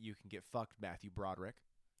 and then you can get fucked, Matthew Broderick.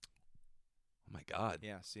 Oh, my God.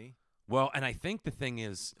 Yeah, see? Well, and I think the thing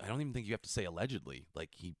is, I don't even think you have to say allegedly. Like,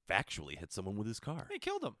 he factually hit someone with his car. He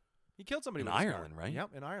killed him. He killed somebody In with his car. Ireland, right? Yep,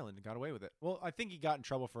 in Ireland, and got away with it. Well, I think he got in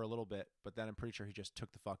trouble for a little bit, but then I'm pretty sure he just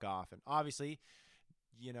took the fuck off. And obviously,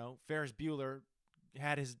 you know, Ferris Bueller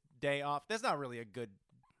had his day off. That's not really a good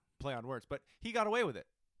play on words, but he got away with it.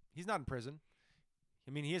 He's not in prison.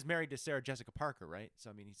 I mean, he is married to Sarah Jessica Parker, right? So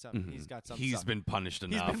I mean, he's got some. He's stuff. been punished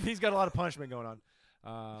enough. He's got a lot of punishment going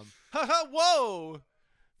on. Whoa!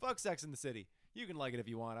 Fuck Sex in the City. You can like it if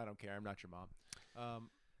you want. I don't care. I'm not your mom.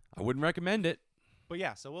 I wouldn't recommend it. But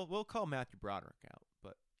yeah, so we'll call Matthew Broderick out.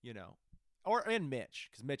 But you know, and Mitch,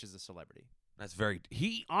 because Mitch is a celebrity. That's very.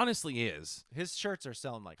 He honestly is. His shirts are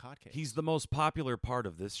selling like hotcakes. He's the most popular part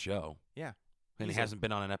of this show. Yeah. And He's he a- hasn't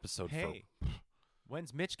been on an episode Hey,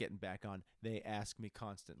 when's Mitch getting back on? They ask me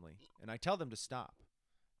constantly, and I tell them to stop.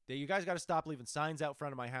 You guys got to stop leaving signs out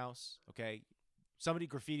front of my house. Okay, somebody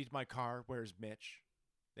graffitied my car. Where's Mitch?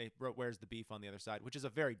 They wrote "Where's the beef" on the other side, which is a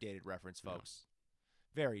very dated reference, Yeah. folks.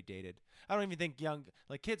 Very dated. I don't even think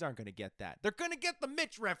kids aren't going to get that. They're going to get the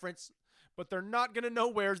Mitch reference, but they're not going to know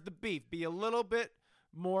where's the beef. Be a little bit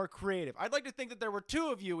more creative. I'd like to think that there were two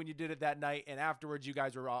of you when you did it that night, and afterwards you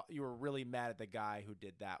guys were really mad at the guy who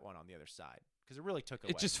did that one on the other side because it really took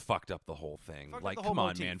away. It just fucked up the whole thing. Fucked up Like, the whole come on,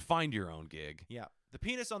 motif. man. Find your own gig. Yeah, the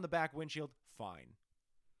penis on the back windshield, fine.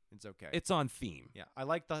 It's okay. It's on theme. Yeah, I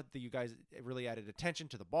like that you guys really added attention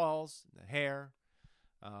to the balls, the hair.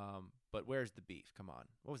 But where's the beef? Come on.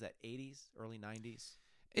 What was that? 80s, early 90s?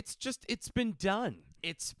 It's been done.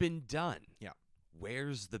 It's been done. Yeah.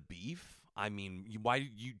 Where's the beef? I mean, why did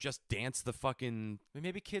you just dance the fucking I mean,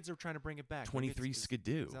 maybe kids are trying to bring it back. Maybe 23 is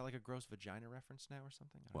skidoo? that like a gross vagina reference now or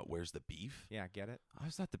something? I don't What, where's the beef? know. Yeah, get it? I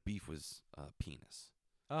always thought the beef was penis.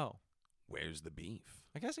 Oh, Where's the beef?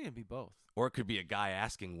 I guess it can be both. Or it could be a guy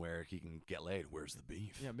asking where he can get laid. Where's the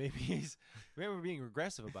beef? Yeah, maybe we're being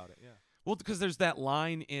regressive about it. Yeah. Well, because there's that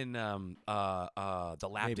line in the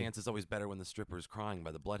lap Maybe. dance is always better when the stripper is crying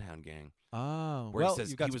by the Bloodhound Gang. Oh, Where he well,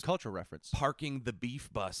 says you got he some was cultural reference. Parking the beef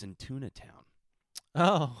bus in Tuna Town.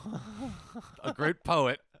 Oh, A great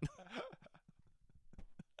poet.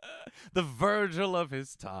 The Virgil of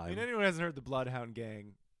his I time. mean, anyone who hasn't heard the Bloodhound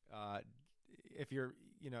Gang, if you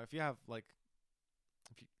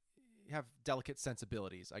have delicate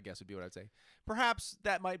sensibilities, I guess would be what I'd say. Perhaps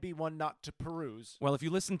that might be one not to peruse. Well, if you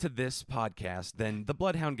listen to this podcast, then the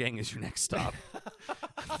Bloodhound Gang is your next stop.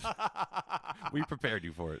 We prepared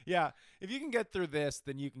you for it. Yeah, if you can get through this,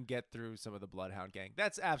 then you can get through some of the Bloodhound Gang.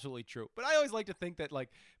 That's absolutely true. But I always like to think that, like,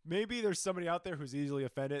 maybe there's somebody out there who's easily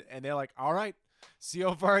offended, and they're like, all right, see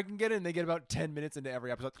how far I can get in. They get about 10 minutes into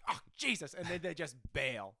every episode. Oh, Jesus. And then they just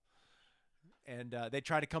bail. And they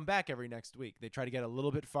try to come back every next week. They try to get a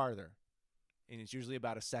little bit farther. And it's usually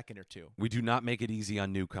about a second or two. We do not make it easy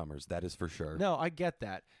on newcomers. That is for sure. No, I get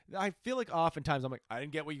that. I feel like oftentimes I'm like, I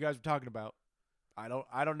didn't get what you guys were talking about. I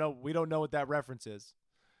don't know. We don't know what that reference is.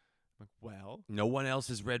 I'm like, well, No one else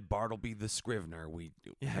has read Bartleby the Scrivener. We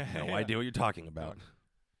have no Yeah. idea what you're talking about.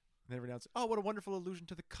 they announce, oh, what a wonderful allusion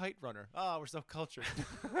to the kite runner. Oh, we're so cultured.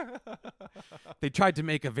 They tried to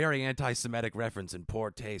make a very anti-Semitic reference in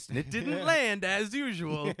poor taste, and it didn't land as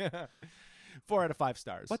usual. Yeah. 4 out of 5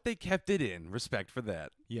 stars. But they kept it in. Respect for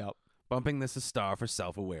that. Yep. Bumping this a star for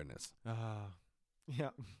self-awareness. Yeah.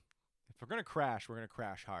 If we're gonna crash, we're gonna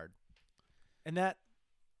crash hard, and that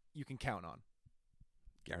you can count on.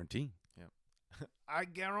 Guarantee. I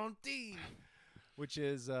guarantee. Which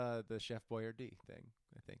is the Chef Boyardee thing,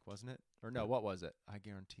 I think, wasn't it? Or no, what was it? I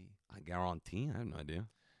guarantee. I guarantee. I have no idea.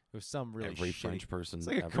 It was some really Every shitty. French person It's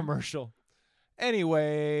like a ever. commercial.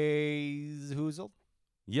 Anyways, Hoozle.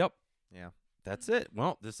 Yep. Yeah. That's it.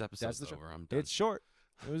 Well, this episode's the show. over. I'm done. It's short.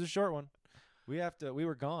 It was a short one. We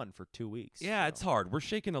were gone for 2 weeks. Yeah, so. it's hard. We're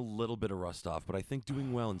shaking a little bit of rust off, but I think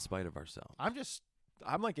doing well in spite of ourselves.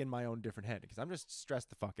 I'm like in my own different head because I'm just stressed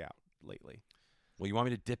the fuck out lately. Well, you want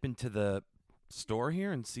me to dip into the store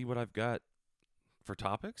here and see what I've got for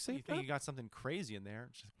topics? You saved think up? you got something crazy in there?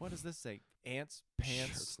 It's just, what does this say? Ants, Sure,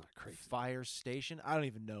 pants, it's not crazy. fire station? I don't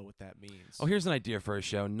even know what that means. Oh, here's an idea for a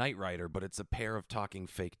show, Knight Rider, but it's a pair of talking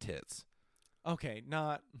fake tits. Okay,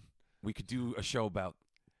 not. We could do a show about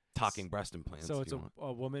talking breast implants. So if it's you want.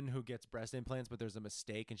 a woman who gets breast implants, but there's a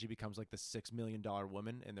mistake, and she becomes like the $6 million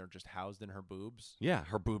woman, and they're just housed in her boobs. Yeah,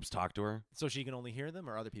 her boobs talk to her. So she can only hear them,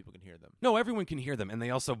 or other people can hear them. No, everyone can hear them, and they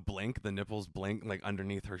also blink. The nipples blink like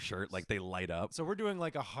underneath her shirt, like they light up. So we're doing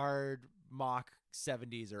like a hard mock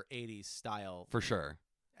 70s or 80s style For sure.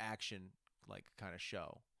 action like kind of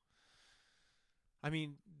show. I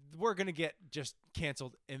mean, we're going to get just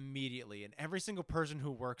canceled immediately, and every single person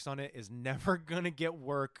who works on it is never going to get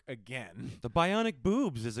work again. The bionic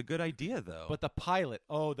boobs is a good idea, though. But the pilot's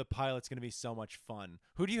going to be so much fun.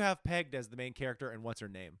 Who do you have pegged as the main character, and what's her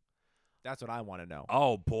name? That's what I want to know.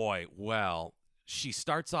 oh boy, well, she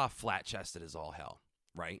starts off flat chested as all hell,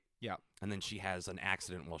 right? Yeah. And then she has an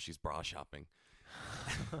accident while she's bra shopping.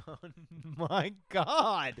 Oh my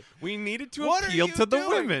God. We needed to What are appeal you to the doing?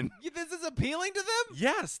 women. This is appealing to them?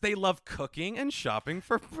 Yes, they love cooking and shopping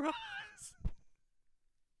for bras.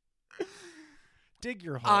 Dig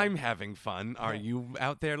your hole. I'm having fun. Are you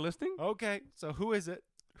out there listening? Okay, so who is it?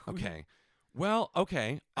 Okay. Well,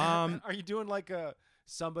 okay. Are you doing like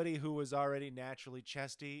somebody who was already naturally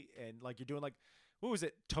chesty, and like you're doing like, what was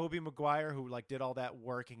it, Tobey Maguire, who like did all that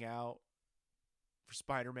working out for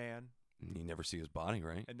Spider-Man, You never see his body,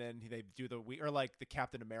 right? and then they do or like the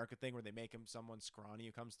Captain America thing where they make him someone scrawny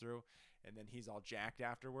who comes through, and then he's all jacked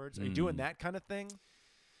afterwards. Are you doing that kind of thing?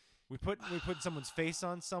 We put someone's face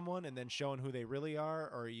on someone and then showing who they really are,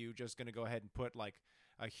 or are you just gonna go ahead and put like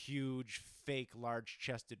a huge fake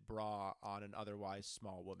large-chested bra on an otherwise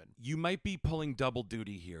small woman? You might be pulling double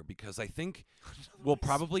duty here because I think we'll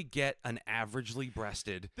probably get an averagely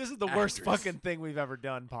breasted. This is the worst actress. fucking thing we've ever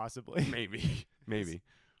done, possibly. Maybe.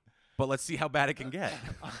 But let's see how bad it can get.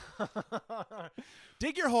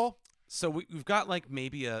 Dig your hole. So we've got like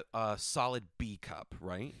maybe a solid B cup,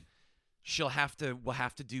 right? We'll have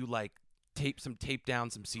to do like tape down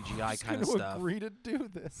some CGI kind of stuff. Agree to do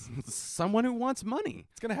this. Someone who wants money.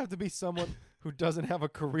 It's gonna have to be someone who doesn't have a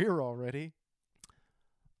career already.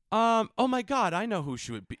 Oh my God, I know who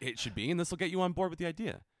it should be, and this will get you on board with the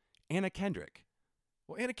idea. Anna Kendrick.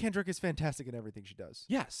 Well, Anna Kendrick is fantastic in everything she does.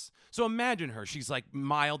 Yes. So imagine her. She's like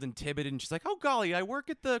mild and timid, and she's like, "Oh golly, I work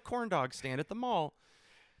at the corn dog stand at the mall."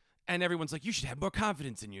 And everyone's like, "You should have more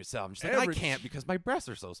confidence in yourself." And she's like, "I can't because my breasts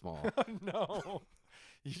are so small." No.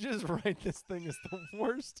 You just write this thing as the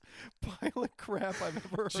worst pile of crap I've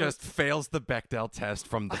ever heard. Just fails the Bechdel test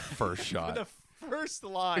from the first shot. the first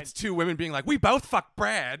line. It's two women being like, "We both fuck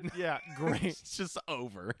Brad." Yeah, great. It's just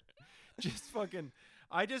over. Just fucking,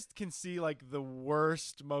 I just can see like the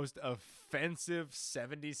worst, most offensive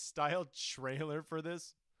 70s style trailer for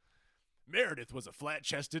this. Meredith was a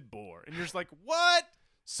flat-chested boar. And you're just like, what?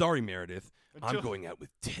 Sorry, Meredith. I'm Until- going out with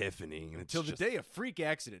Tiffany. And it's Till the just- day a freak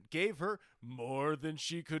accident gave her more than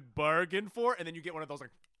she could bargain for. And then you get one of those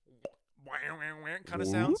like kind of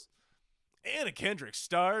sounds. Anna Kendrick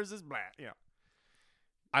stars as Black. Yeah.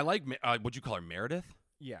 I like, would you call her Meredith?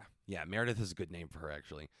 Yeah. Yeah, Meredith is a good name for her,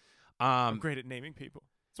 actually. I'm great at naming people.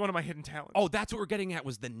 It's one of my hidden talents. Oh, that's what we're getting at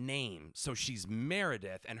was the name. So she's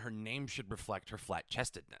Meredith, and her name should reflect her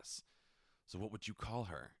flat-chestedness. So what would you call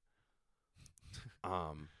her?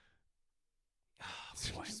 Boy,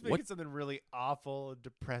 Just make it something really awful and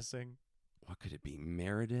depressing. What could it be?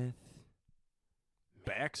 Meredith.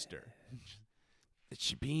 Baxter. It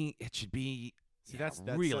should be. See, yeah,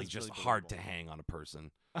 that really sounds just really hard to believable. hang on a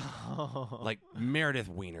person. Oh. Like Meredith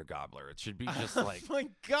Wiener Gobbler. It should be just like oh my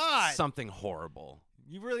God. something horrible.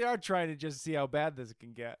 You really are trying to just see how bad this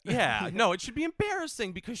can get. Yeah, no, it should be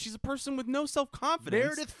embarrassing because she's a person with no self-confidence.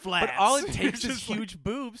 Meredith Flats. But all it takes is Just like- huge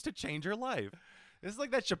boobs to change her life. It's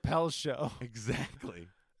like that Chappelle show. Exactly.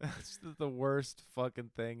 It's the worst fucking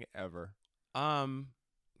thing ever.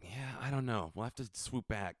 Yeah, I don't know. We'll have to swoop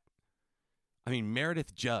back. I mean,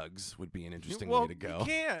 Meredith Jugs would be an interesting well, way to go. You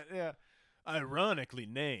can't. Yeah. Ironically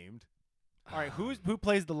named. All right, who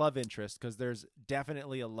plays the love interest? Because there's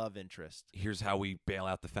definitely a love interest. Here's how we bail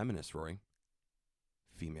out the feminists, Rory.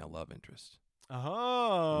 Female love interest.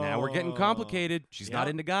 Oh. Now we're getting complicated. She's not Yep.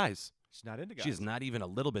 into guys. She's not into guys. She is not even a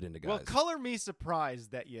little bit into guys. Well, color me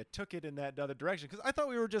surprised that you took it in that other direction, because I thought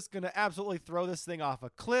we were just going to absolutely throw this thing off a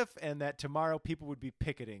cliff and that tomorrow people would be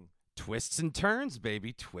picketing. Twists and turns,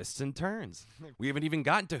 baby. Twists and turns. We haven't even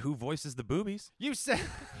gotten to who voices the boobies. You said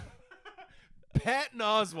Patton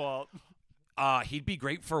Oswalt. He'd be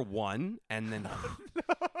great for one, and then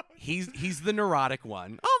he's the neurotic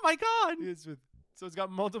one. Oh my God! So it's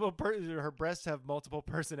got multiple. Her breasts have multiple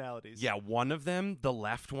personalities. Yeah, one of them, the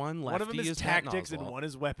left one, lefty One of them is Patton tactics and Oswalt. one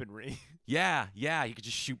is weaponry. Yeah, you could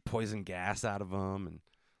just shoot poison gas out of them and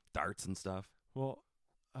darts and stuff. Well,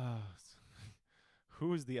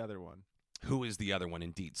 who is the other one? Who is the other one,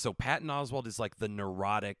 indeed? So Patton Oswalt is like the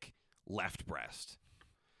neurotic left breast.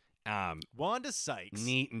 Wanda Sykes.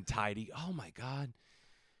 Neat and tidy. Oh my God.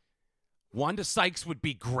 Wanda Sykes would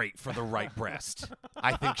be great for the right breast.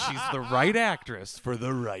 I think she's the right actress for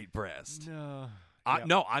the right breast. No.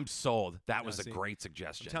 No, I'm sold. That No, was a see, great I'm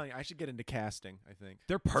suggestion. telling you, I should get into casting, I think.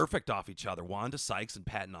 They're perfect off each other. Wanda Sykes and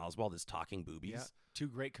Patton Oswalt is talking boobies. Yeah. Two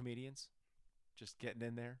great comedians. Just getting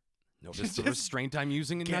in there. Notice the Just restraint I'm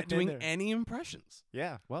using and not getting in doing there. any impressions.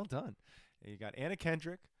 Yeah, well done. And you got Anna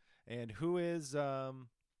Kendrick, and who's the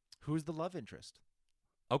love interest?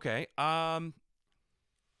 Okay. Well,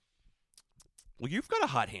 you've got a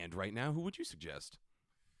hot hand right now. Who would you suggest?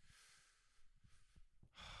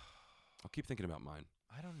 I'll keep thinking about mine.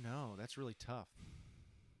 I don't know. That's really tough.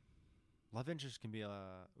 Love interest can be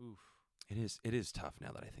oof. It is tough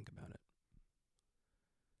now that I think about it.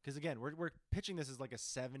 Because again, we're pitching this as like a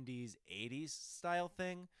 70s, 80s style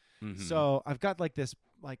thing. Mhm. So I've got like this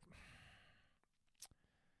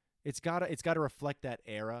it's gotta reflect that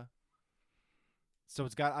era. So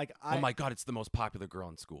it's got like oh my God, it's the most popular girl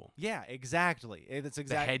in school. yeah, exactly. It's The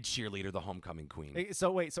exactly. head cheerleader, the homecoming queen.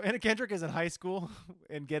 So wait, so Anna Kendrick is in high school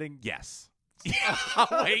and getting Yes.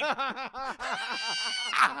 Wait.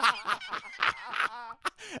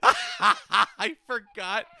 I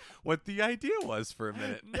forgot what the idea was for a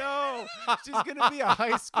minute. No, she's gonna be a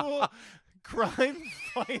high school crime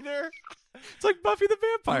fighter. It's like Buffy the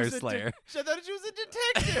Vampire who's a Slayer. I thought she was a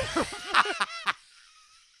detective.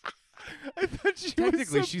 I thought she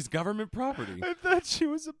Technically, was. she's government property. I thought she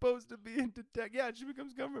was supposed to be in detective. Yeah, she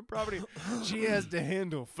becomes government property. She has to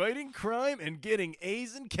handle fighting crime and getting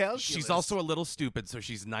A's in calculus. She's also a little stupid, so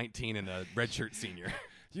she's 19 and a redshirt senior.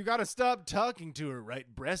 You gotta stop talking to her, right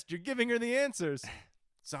breast. You're giving her the answers.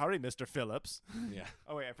 Sorry, Mr. Phillips. Yeah.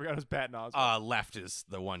 Oh wait, I forgot it was Patton Oswalt. Left is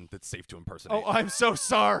the one that's safe to impersonate. Oh, I'm so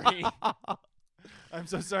sorry. I'm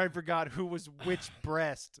so sorry. I forgot who was which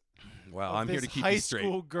breast. Well, of I'm here this to keep high you straight.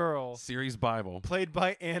 school girl Series Bible. played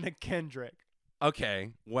by Anna Kendrick.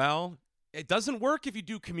 Okay. Well, it doesn't work if you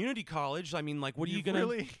do community college. I mean, like, what are you gonna?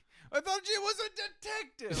 Really? I thought she was a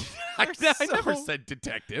detective. I never So- said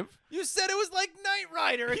detective. You said it was like Knight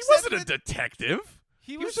Rider. He except wasn't a that detective.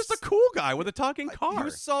 He was just a cool guy with a talking car. He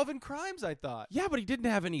was solving crimes, I thought. Yeah, but he didn't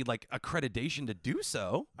have any like accreditation to do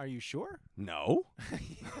so. Are you sure? No.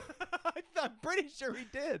 I'm pretty sure he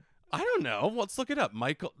did. I don't know. Let's look it up.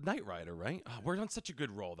 Michael Knight Rider, right? Oh, we're on such a good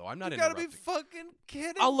roll, though. I'm not You gotta interrupting. be fucking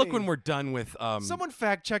kidding I'll look me. when we're done with. Someone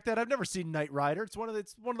fact check that. I've never seen Knight Rider. It's one of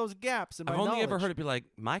those gaps in my I've only ever knowledge. heard it be like,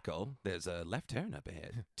 Michael, there's a left turn up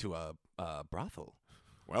ahead to a brothel.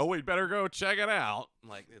 Well, we'd better go check it out.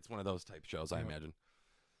 Like, it's one of those type shows, I imagine.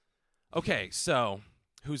 Okay, so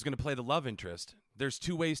who's going to play the love interest? There's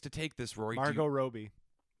two ways to take this, Rory. Margot Robbie.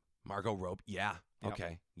 Margot Robbie. Yeah. Yep.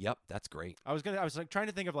 Okay. Yep, that's great. I was like trying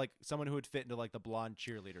to think of like someone who would fit into like the blonde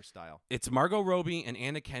cheerleader style. It's Margot Robbie and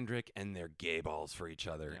Anna Kendrick, and they're gay balls for each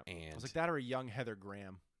other. Yep. And I was like that or a young Heather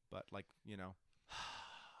Graham, but like, you know.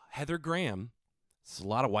 Heather Graham. It's a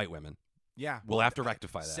lot of white women. Yeah. We'll have to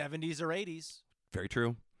rectify that. 70s or 80s. Very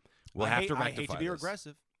true. We'll I have hate, to I rectify hate to be this.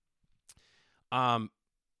 regressive.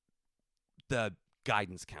 The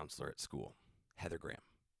guidance counselor at school, Heather Graham.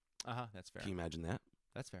 That's fair. Can you imagine that?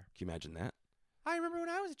 That's fair. Can you imagine that? I remember when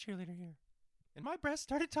I was a cheerleader here, and my breast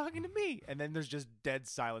started talking to me, and then there's just dead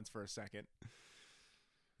silence for a second,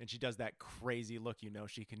 and she does that crazy look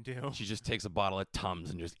she can do. She just takes a bottle of Tums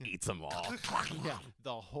and just eats them all. Yeah,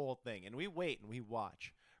 the whole thing, and we wait and we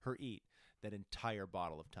watch her eat that entire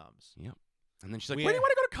bottle of Tums. Yep. And then she's like, We- where do you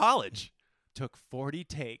want to go to college? Took 40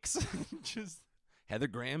 takes. Just Heather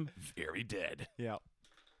Graham, very dead. yeah.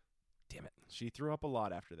 Damn it. She threw up a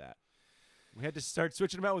lot after that. We had to start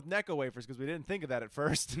switching them out with Necco wafers because we didn't think of that at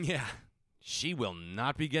first. Yeah. She will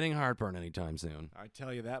not be getting heartburn anytime soon. I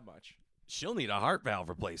tell you that much. She'll need a heart valve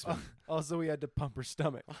replacement. Also, we had to pump her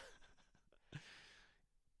stomach.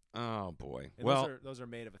 Oh, boy. And well, those are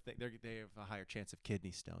made of a thing. They have a higher chance of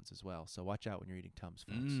kidney stones as well. So watch out when you're eating Tums,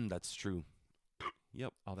 folks. that's true.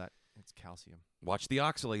 Yep. All that it's calcium. Watch the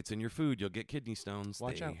oxalates in your food. You'll get kidney stones.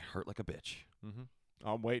 Watch they out. hurt like a bitch. Mm-hmm.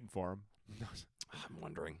 I'm waiting for them. I'm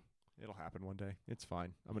wondering. It'll happen one day. It's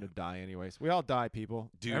fine. I'm gonna die anyways. We all die, people.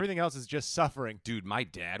 Dude. Everything else is just suffering. Dude, my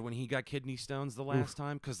dad, when he got kidney stones the last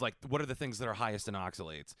time, because, like, what are the things that are highest in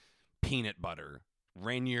oxalates? Peanut butter,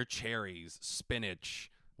 Rainier cherries, spinach.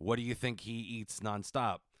 What do you think he eats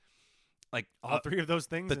nonstop? Like, All three of those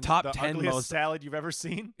things. the and top the 10 ugliest most- salad you've ever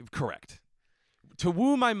seen. Correct. To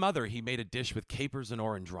woo my mother, he made a dish with capers and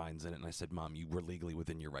orange rinds in it, and I said, Mom, you were legally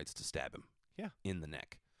within your rights to stab him. Yeah. In the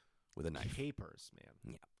neck with a knife. Capers, man.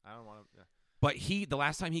 Yeah. I don't want to. But the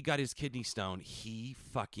last time he got his kidney stone, he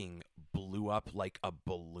fucking blew up like a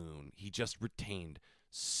balloon. He just retained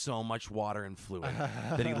so much water and fluid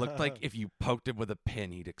that he looked like if you poked him with a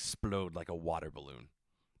pin, he'd explode like a water balloon.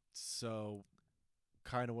 So,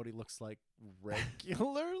 kind of what he looks like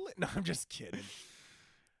regularly. No, I'm just kidding.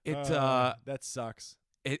 That sucks.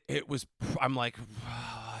 It was, I'm like,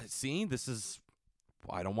 see, this is,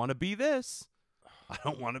 I don't want to be this. I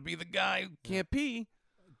don't want to be the guy who can't pee.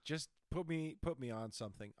 Just put me on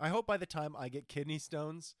something. I hope by the time I get kidney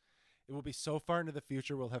stones, it will be so far into the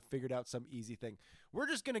future we'll have figured out some easy thing. We're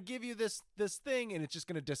just gonna give you this thing, and it's just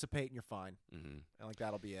gonna dissipate, and you're fine. Mm-hmm. And like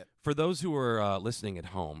that'll be it. For those who are listening at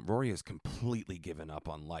home, Rory has completely given up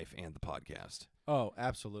on life and the podcast. Oh,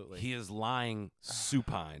 absolutely. He is lying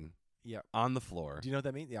supine Yep. on the floor. Do you know what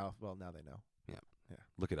that means? Yeah. Well, now they know.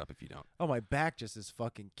 Look it up if you don't. Oh, my back just is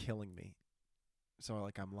fucking killing me. So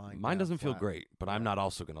like I'm lying. Mine down doesn't feel flat. great, but I'm Yeah. not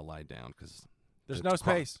also going to lie down because There's no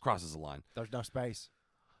space. Crosses the line. There's no space.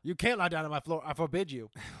 You can't lie down on my floor. I forbid you.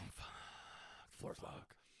 Floor's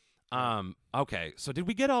locked. Okay, so did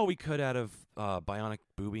we get all we could out of Bionic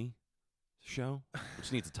Booby show?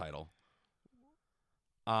 Which needs a title.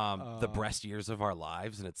 The breast years of our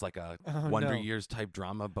lives, and it's like a Wonder no. Years type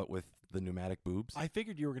drama, but with the pneumatic boobs. I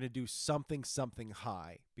figured you were gonna do something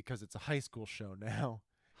high because it's a high school show now.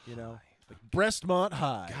 You know, like Breastmont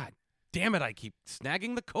High. God damn it! I keep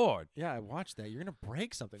snagging the cord. Yeah, I watched that. You're gonna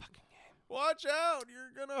break something. Watch out!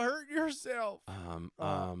 You're gonna hurt yourself.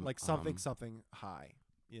 Like something high.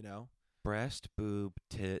 You know. Breast, boob,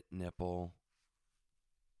 tit, nipple.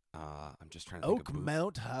 I'm just trying to think of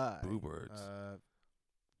Oakmount High. boob words.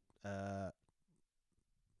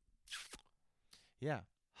 Yeah.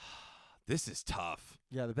 This is tough.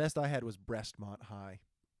 Yeah, the best I had was Breastmont High.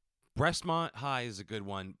 Breastmont High is a good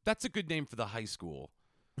one. That's a good name for the high school.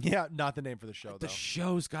 Yeah, not the name for the show, The though.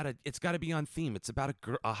 show's it's got to be on theme. It's about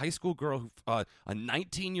a high school girl, who, a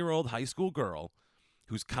 19-year-old high school girl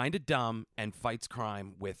who's kind of dumb and fights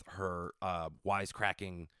crime with her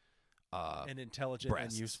wisecracking, And intelligent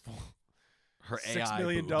breasts. and useful. her $6 AI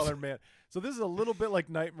million boobs. man. So this is a little bit like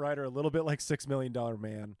Knight Rider, a little bit like $6 Million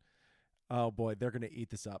Man. Oh boy, they're gonna eat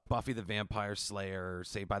this up. Buffy the Vampire Slayer,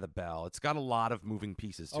 Saved by the Bell. It's got a lot of moving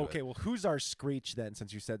pieces to it. Okay, well, who's our Screech then?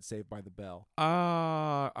 Since you said Saved by the Bell.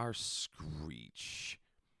 Our Screech.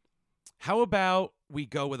 How about we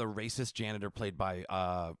go with a racist janitor played by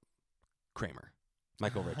Kramer,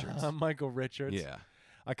 Michael Richards. Michael Richards. Yeah,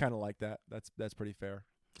 I kind of like that. That's pretty fair.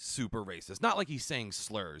 super racist. Not like he's saying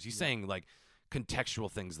slurs. He's saying like contextual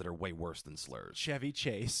things that are way worse than slurs. Chevy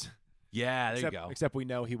Chase. Yeah, there except, you go. Except we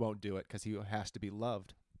know he won't do it because he has to be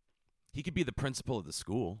loved. He could be the principal of the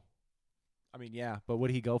school. I mean, yeah, but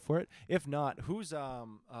would he go for it? If not, who's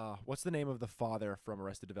what's the name of the father from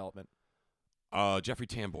Arrested Development? Jeffrey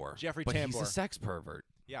Tambor. Jeffrey but he's Tambor. a sex pervert.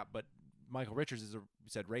 Yeah, but Michael Richards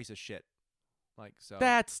said racist shit. Like so.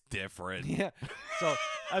 That's different. Yeah. So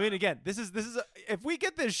I mean, again, this is if we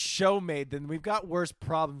get this show made, then we've got worse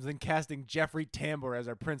problems than casting Jeffrey Tambor as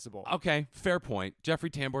our principal. Okay, fair point. Jeffrey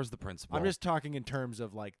Tambor's the principal. I'm just talking in terms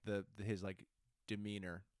of like his like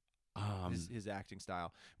demeanor, um, his acting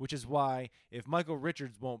style, which is why if Michael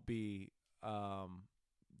Richards won't be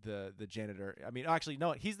the janitor, I mean, actually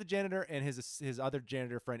no, he's the janitor, and his other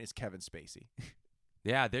janitor friend is Kevin Spacey.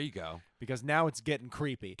 Yeah, there you go. because now it's getting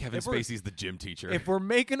creepy. Kevin If we're- Spacey's the gym teacher. If we're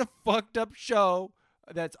making a fucked up show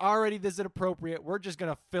that's already this inappropriate, we're just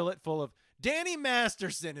gonna fill it full of Danny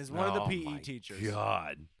Masterson is one of the Oh PE my teachers.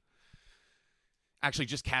 God. Actually,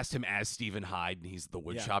 just cast him as Stephen Hyde, and he's the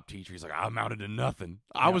woodshop Yeah. teacher. He's like, I amounted to nothing.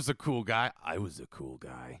 I was a cool guy. I was a cool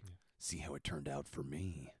guy. See how it turned out for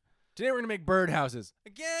me. Today we're gonna make birdhouses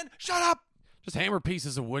again. Shut up. Just hammer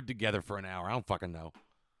pieces of wood together for an hour. I don't fucking know.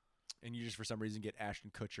 And you just for some reason get Ashton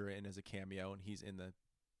Kutcher in as a cameo, and he's in the,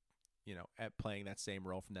 at playing that same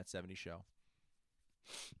role from that '70s show.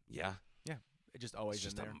 Yeah. It just always He's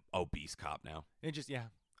just in there. an obese cop now It just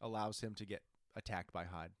allows him to get attacked by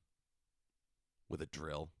Hyde with a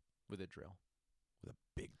drill, with a drill. with a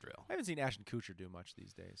big drill. I haven't seen Ashton Kutcher do much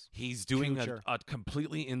these days. He's doing Kutcher. a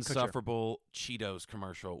completely insufferable Cheetos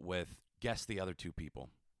commercial with, guess the other two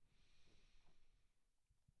people.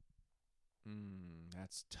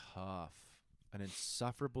 That's tough. An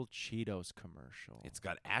insufferable Cheetos commercial. It's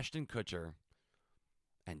got Ashton Kutcher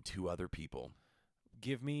and two other people.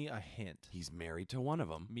 Give me a hint. He's married to one of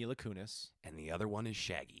them, Mila Kunis. and the other one is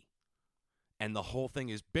Shaggy. And the whole thing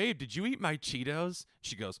is, babe, did you eat my Cheetos?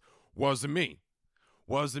 She goes, wasn't me.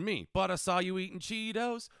 Wasn't me. But I saw you eating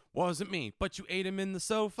Cheetos. Wasn't me. But you ate them in the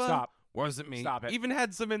sofa. Stop. Wasn't me. Stop it. Even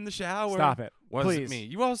had some in the shower. Stop it. Wasn't Please. me.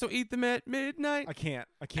 You also eat them at midnight. I can't.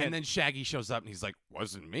 And then Shaggy shows up and he's like,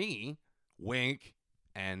 wasn't me. Wink.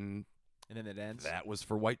 And And then it ends. that was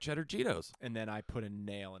for white cheddar Cheetos. And then I put a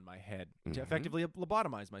nail in my head Mhm. to effectively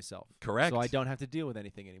lobotomize myself. Correct. So I don't have to deal with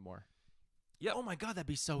anything anymore. Yep. Oh my God, that'd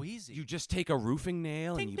be so easy. You just take a roofing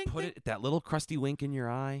nail Ding, and you ding, put ding. it, that little crusty wink in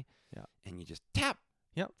your eye. Yeah. And you just tap.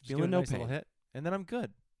 Yep. Just Feeling give it a no nice little pain. hit, and then I'm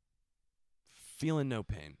good. Feeling no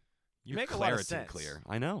pain. You You're make a lot of Claritin sense. clear.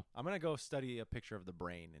 I know. I'm gonna go study a picture of the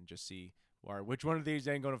brain and just see which one of these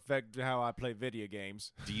ain't gonna affect how I play video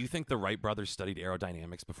games. Do you think the Wright brothers studied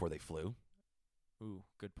aerodynamics before they flew? Ooh,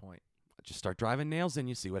 good point. Just start driving nails in,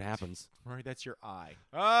 you see what happens. Right, that's your eye.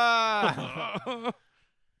 Ah,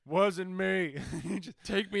 wasn't me. Just-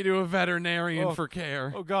 Take me to a veterinarian Oh. for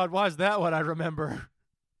care. oh God, why is that what I remember?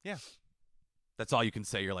 That's all you can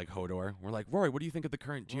say. You're like Hodor. We're like, Rory, what do you think of the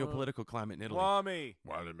current geopolitical climate in Italy? Wami,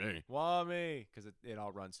 Wasn't me. Wami, because it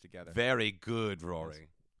all runs together. Very good, Rory.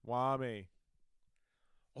 Wami.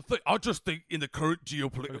 I just think in the current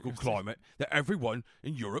geopolitical climate that everyone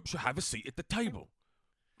in Europe should have a seat at the table.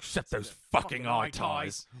 Except those fucking eye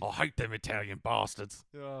ties. I hate them Italian bastards.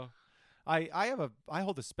 I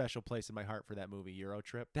hold a special place in my heart for that movie, Euro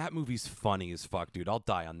Trip. That movie's funny as fuck, dude. I'll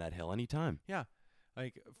die on that hill anytime.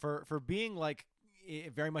 Like for being like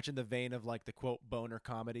very much in the vein of like the quote boner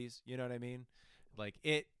comedies, you know what I mean? Like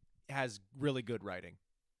it has really good writing.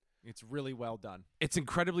 It's really well done. It's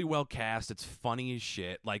incredibly well cast. It's funny as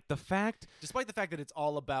shit. Like the fact, Despite the fact that it's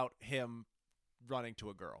all about him running to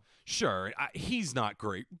a girl. sure, he's not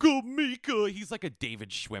great. Go Mika. He's like a David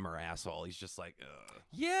Schwimmer asshole. He's just like, ugh.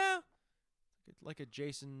 Yeah. Like a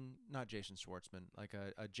not Jason Schwartzman, like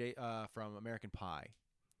from American Pie.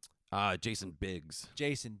 Jason Biggs.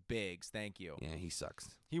 Jason Biggs, thank you. Yeah, he sucks.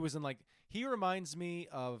 He was in he reminds me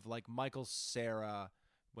of like Michael Cera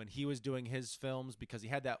when he was doing his films because he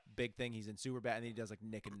had that big thing. He's in Superbad, and then he does like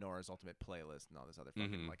Nick and Nora's Ultimate Playlist and all this other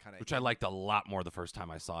fucking like kind of Which I liked a lot more the first time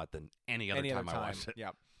I saw it than any other time I watched it.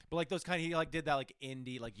 Yeah. But like those he like did that like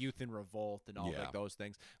indie, like Youth in Revolt and all Yeah. like those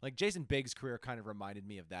things. Like Jason Biggs' career kind of reminded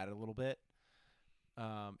me of that a little bit.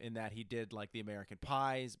 In that he did like the American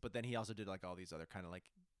Pies, but then he also did like all these other kind of like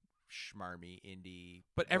schmarmy indie.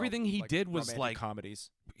 But everything he did was romantic like comedies.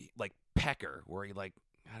 like Pecker, where he like,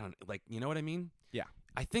 I don't like, you know what I mean? Yeah.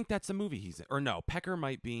 I think that's a movie he's in. Or no, Pecker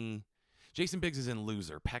might be. Jason Biggs is in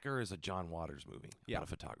Loser. Pecker is a John Waters movie Yeah. about a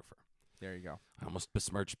photographer. There you go. I almost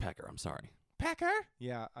besmirched Pecker. I'm sorry. Pecker.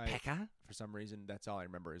 Yeah. Pecker. For some reason, that's all I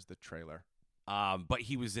remember is the trailer. But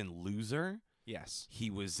he was in Loser. Yes.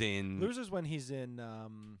 He was in. Loser's when he's in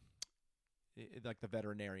like the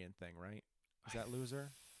veterinarian thing, right? Is that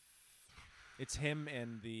Loser? It's him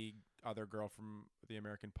and the other girl from the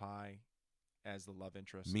American Pie as the love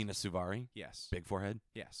interest. Mina Suvari. Yes. Big forehead.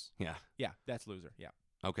 Yes. Yeah. Yeah, that's Loser. Yeah.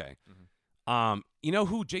 Okay. Mhm. You know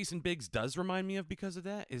who Jason Biggs does remind me of because of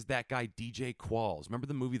that is that guy DJ Qualls. Remember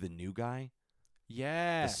the movie The New Guy?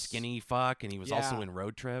 Yes. The skinny fuck, and he was also Yeah. in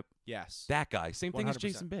Road Trip. Yes. That guy, same thing as 100%.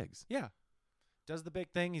 Jason Biggs. Yeah. Does the big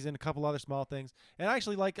thing. He's in a couple other small things. And I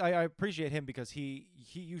actually I appreciate him because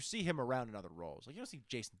you see him around in other roles. Like you don't see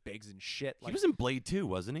Jason Biggs and shit. Like He was in Blade 2,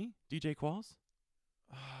 wasn't he? DJ Qualls?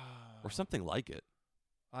 Or something like it.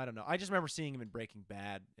 I don't know. I just remember seeing him in Breaking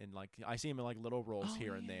Bad and like I see him in like little roles Oh,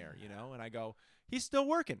 here and there, you know, and I go, he's still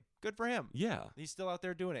working. Good for him. Yeah. He's still out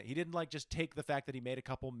there doing it. He didn't like just take the fact that he made a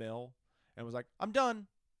couple mil and was like, I'm done,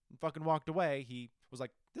 and fucking walked away. He was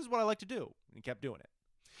like, this is what I like to do, and he kept doing it.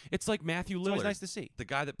 It's like Matthew It's always Lillard, nice to see. the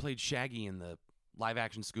guy that played Shaggy in the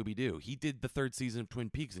live-action Scooby-Doo. He did the 3rd season of Twin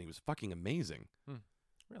Peaks, and he was fucking amazing.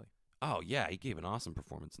 Really? Oh, yeah, he gave an awesome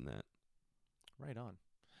performance in that. Right on.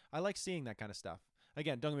 I like seeing that kind of stuff.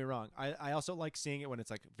 Again, don't get me wrong. I also like seeing it when it's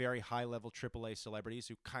like very high-level AAA celebrities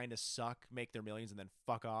who kind of suck, make their millions, and then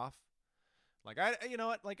fuck off. Like, you know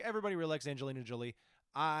what? Like, everybody really likes Angelina Jolie.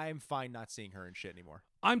 I'm fine not seeing her in shit anymore.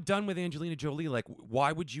 I'm done with Angelina Jolie. Like,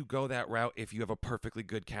 why would you go that route if you have a perfectly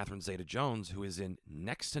good Catherine Zeta-Jones who is in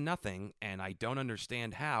next to nothing, and I don't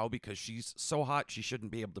understand how, because she's so hot she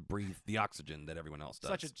shouldn't be able to breathe the oxygen that everyone else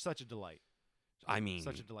does. Such a delight. I mean,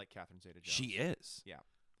 Such a delight, Catherine Zeta-Jones. she is. Yeah.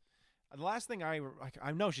 The last thing I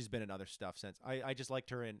know she's been in other stuff since. I just liked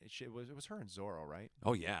her in it was her in Zorro, right?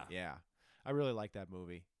 Oh, yeah. Yeah. I really like that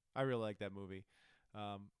movie.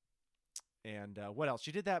 And what else?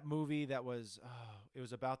 She did that movie that was it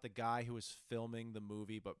was about the guy who was filming the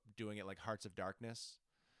movie but doing it like Hearts of Darkness,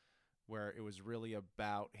 where it was really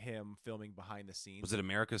about him filming behind the scenes. Was it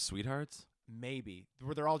America's Sweethearts? Maybe.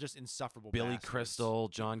 Where they're all just insufferable Billy bastards. Crystal,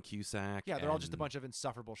 John Cusack. Yeah, they're all just a and- bunch of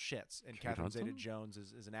insufferable shits. And Kate Catherine Hudson? Zeta-Jones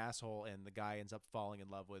is an asshole, and the guy ends up falling in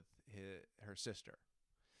love with her sister,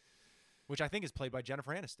 which I think is played by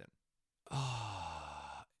Jennifer Aniston.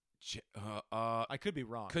 I could be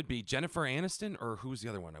wrong. Could be Jennifer Aniston, or who's the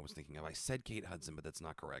other one I was thinking of? I said Kate Hudson, but that's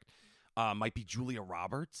not correct. Might be Julia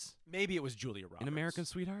Roberts Maybe it was Julia Roberts. in American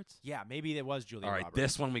Sweethearts. Yeah, maybe it was Julia All right, Roberts.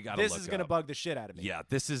 this one we got to This look is gonna up. bug the shit out of me. Yeah,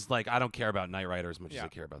 this is like I don't care about Knight Rider as much as I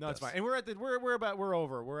care about no, this. it's fine. And we're at we're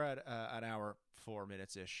over. We're at an hour 4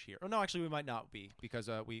 minutes ish here. Oh no, actually we might not be because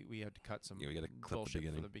we had to cut some Yeah, we gotta clip the bullshit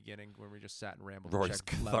beginning. for the beginning when we just sat and rambled. Rory's and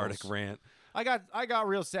checked cathartic levels. rant. I got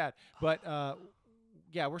real sad, but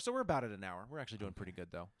yeah, we're about at an hour. We're actually doing pretty good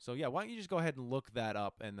though. So yeah, why don't you just go ahead and look that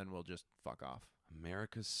up and then we'll just fuck off.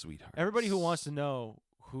 America's Sweethearts. Everybody who wants to know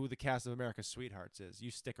who the cast of America's Sweethearts is,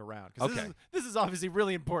 you stick around because Okay. this is obviously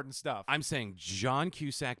really important stuff. I'm saying John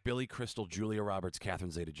Cusack, Billy Crystal, Julia Roberts,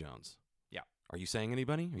 Catherine Zeta-Jones. Yeah. Are you saying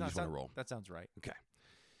anybody? Or you No, just want to roll? That sounds right. Okay.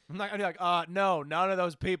 I'm not gonna be like, no, none of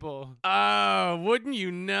those people. Wouldn't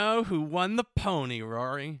you know who won the pony,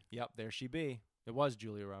 Rory? Yep, there she be. It was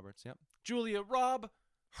Julia Roberts. Yep, Julia Rob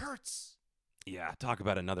Hurts. Yeah, talk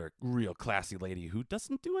about another real classy lady who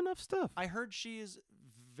doesn't do enough stuff. I heard she is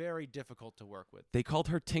very difficult to work with. They called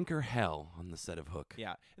her Tinker Hell on the set of Hook.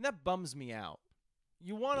 Yeah, and that bums me out.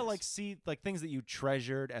 You want to Yes. like see like things that you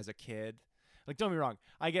treasured as a kid. Like, don't get me wrong,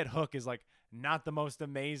 I get Hook is like not the most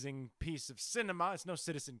amazing piece of cinema. It's no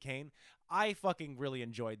Citizen Kane. I fucking really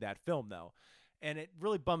enjoyed that film though, and it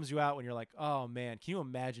really bums you out when you're like, oh man, can you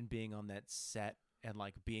imagine being on that set and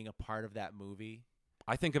like being a part of that movie?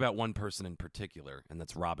 I think about one person in particular, and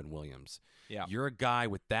that's Robin Williams. Yeah. You're a guy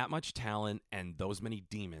with that much talent and those many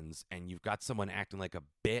demons, and you've got someone acting like a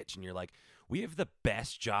bitch, and you're like, we have the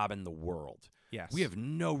best job in the world. Yes. We have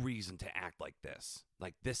no reason to act like this.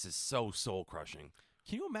 Like, this is so soul-crushing.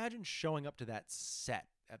 Can you imagine showing up to that set,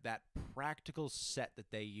 at that practical set that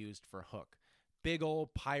they used for Hook? Big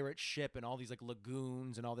old pirate ship and all these like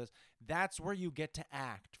lagoons and all this. That's where you get to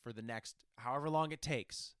act for the next however long it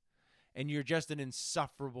takes. And you're just an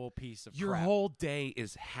insufferable piece of Your crap. whole day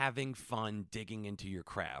is having fun digging into your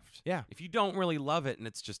craft. Yeah. If you don't really love it and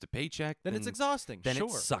it's just a paycheck, Then it's exhausting. Then sure.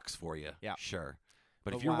 it sucks for you. Yeah. Sure.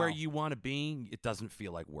 But But if you're where wow. you want to be, it doesn't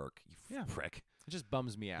feel like work. You Yeah. prick. It just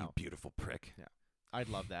bums me You out. beautiful prick. I'd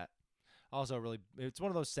love that. Also, really, it's one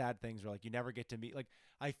of those sad things where like you never get to meet. Like,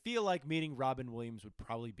 I feel like meeting Robin Williams would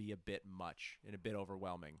probably be a bit much and a bit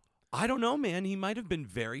overwhelming. I don't know, man. He might have been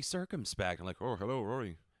very circumspect. I'm like, oh, hello,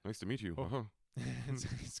 Rory. Nice to meet you. Oh. Uh-huh.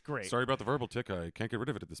 It's great. Sorry about the verbal tick. I can't get rid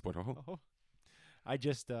of it at this point. Uh-huh. Oh. I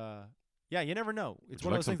just, yeah, you never know. It's Would you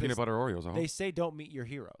one like of some those things. peanut butter Oreos? Uh-huh. They say don't meet your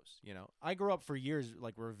heroes. You know, I grew up for years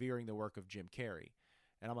like revering the work of Jim Carrey,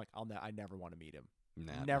 and I'm like, I never want to meet him.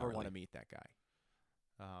 Nah, Never not want to really. meet that guy,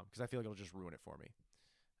 because I feel like it'll just ruin it for me.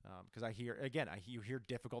 Because you hear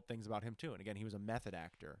difficult things about him too, and again, he was a method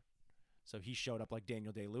actor, so he showed up like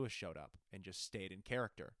Daniel Day-Lewis showed up and just stayed in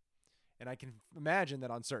character. And I can imagine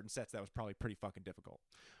that on certain sets that was probably pretty fucking difficult.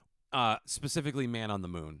 Specifically Man on the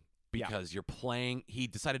Moon, Yeah. because you're playing. He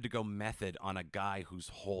decided to go method on a guy whose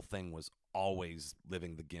whole thing was always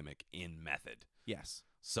living the gimmick in method. Yes.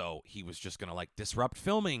 So he was just gonna like disrupt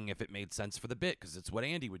filming if it made sense for the bit, because it's what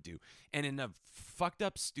Andy would do. And in a fucked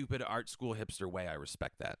up, stupid art school hipster way, I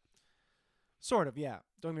respect that. Sort of, yeah.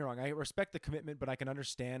 Don't get me wrong. I respect the commitment, but I can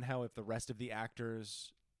understand how if the rest of the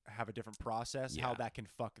actors have a different process, how Yeah. that can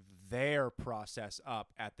fuck their process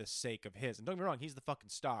up at the sake of his. And don't get me wrong, he's the fucking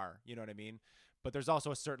star. You know what I mean? But there's also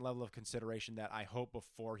a certain level of consideration that I hope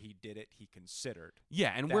before he did it, he considered.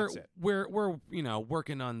 Yeah, and That's it. we're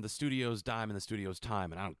working on the studio's dime and the studio's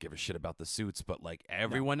time, and I don't give a shit about the suits, but like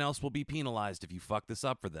everyone else will be penalized if you fuck this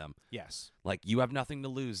up for them. Yes. Like you have nothing to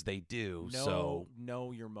lose, they do. So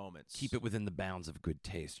know your moments. keep it within the bounds of good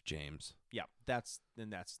taste, James. Yeah, that's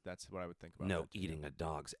what I would think about. No that, too. eating a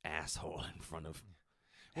dog's asshole in front of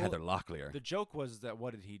Well, Heather Locklear. The joke was that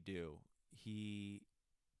what did he do? He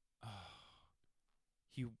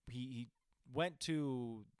went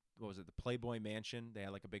to, what was it, the Playboy Mansion. They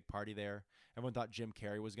had like a big party there. Everyone thought Jim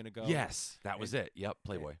Carrey was gonna go. Yes, that was it. Yep,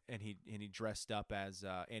 Playboy. And he dressed up as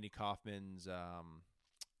Andy Kaufman's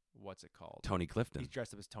what's it called? Tony Clifton. He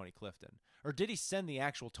dressed up as Tony Clifton. Or did he send the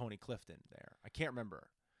actual Tony Clifton there? I can't remember.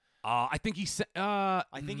 I think he sent. I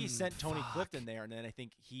think he sent Tony fuck. Clifton there, and then I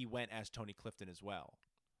think he went as Tony Clifton as well.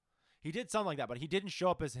 He did something like that, but he didn't show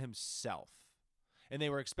up as himself. And they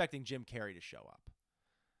were expecting Jim Carrey to show up.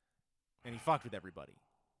 And he fucked with everybody.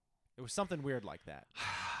 It was something weird like that.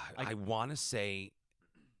 I want to say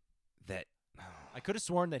that. I could have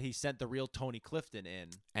sworn that he sent the real Tony Clifton in,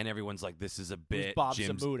 And everyone's like, "This is a bit." Bob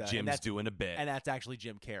Jim's, Zamuda, and Jim's that's- doing a bit. and that's actually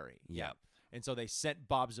Jim Carrey. Yep. And so they sent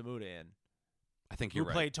Bob Zamuda in, I think who you're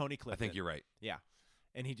right. played Tony I Clifton. think you're right. Yeah.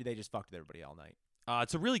 And they just fucked with everybody all night.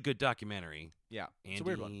 It's a really good documentary. Yeah. Andy, It's a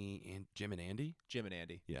weird one. and Jim and Andy. Jim and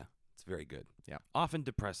Andy. Yeah, it's very good. Yeah. Often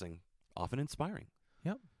depressing, often inspiring.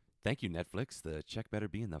 Yep. Thank you, Netflix. The check better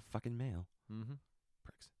be in the fucking mail. Mm-hmm.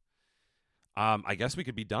 Pricks. I guess we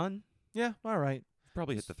could be done. Yeah. All right.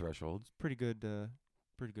 Probably hit the thresholds. Pretty good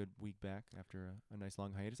week back after a nice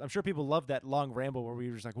long hiatus. I'm sure people loved that long ramble where we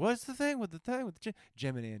were just like, "What's the thing with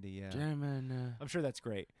Jim and Andy?" Yeah, German. I'm sure that's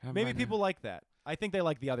great. How Maybe about people like that. I think they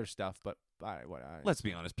like the other stuff, but Let's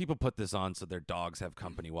be honest. People put this on so their dogs have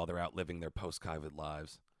company while they're out living their post-COVID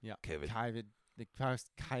lives. Yeah, COVID. the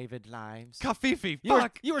post-COVID lives. Kafifi.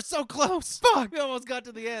 You were so close. Fuck. We almost got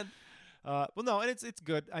to the end. Well, no, and it's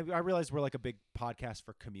good. I realize we're like a big podcast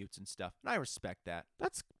for commutes and stuff, and I respect that.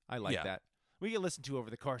 I like Yeah. that. We get listened to over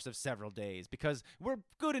the course of several days because we're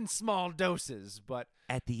good in small doses, but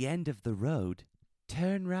At the end of the road,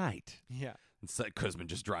 turn right. yeah. It's like Kuzman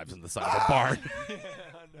just drives in the side of a barn.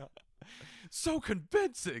 no. So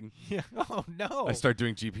convincing. Yeah. Oh no. I start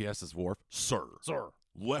doing GPS as Worf. Sir.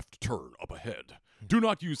 Left turn up ahead. Do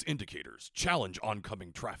not use indicators. Challenge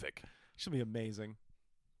oncoming traffic. Should be amazing.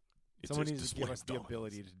 It Someone says needs to give display us the dominance.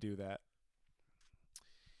 ability to do that.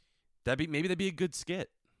 Maybe that'd be a good skit.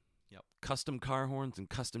 Yep. Custom car horns and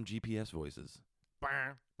custom GPS voices.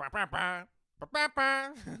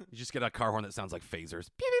 You just get a car horn that sounds like phasers.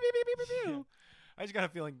 Pew, pew, pew, pew, pew, pew. I just got a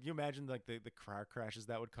feeling. You imagine like the car crashes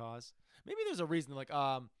that would cause. Maybe there's a reason. Like,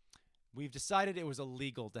 we've decided it was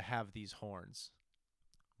illegal to have these horns.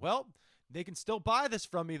 Well, they can still buy this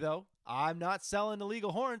from me though. I'm not selling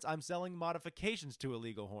illegal horns. I'm selling modifications to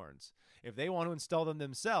illegal horns. If they want to install them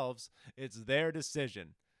themselves, it's their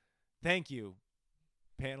decision. Thank you,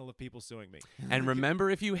 panel of people suing me. And remember,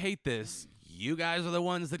 if you hate this, you guys are the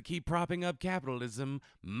ones that keep propping up capitalism.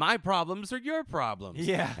 My problems are your problems.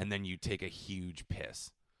 Yeah. And then you take a huge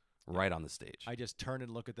piss right on the stage. I just turn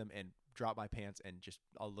and look at them and drop my pants and just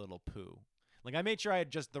a little poo. Like I made sure I had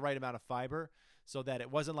just the right amount of fiber so that it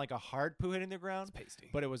wasn't like a hard poo hitting the ground, pasty.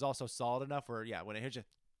 but it was also solid enough where, yeah, when it hits you,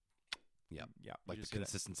 Yep. yeah, Like you the just get it.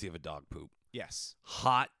 consistency of a dog poop. Yes,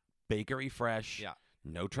 Hot, bakery fresh. Yeah.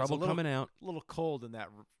 No trouble little- coming out. a little cold in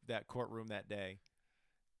that courtroom that day,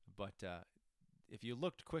 but if you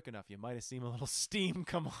looked quick enough, you might have seen a little steam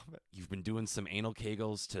come off it. You've been doing some anal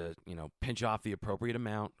kegels to, pinch off the appropriate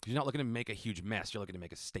amount. You're not looking to make a huge mess. You're looking to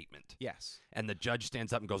make a statement. Yes. And the judge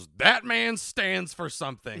stands up and goes, "That man stands for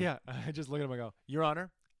something." Yeah. I just look at him and go, Your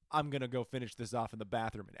Honor, I'm gonna go finish this off in the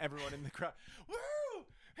bathroom, and everyone in the crowd, woo,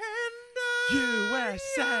 and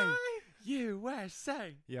USA.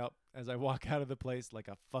 USA. Yep. As I walk out of the place like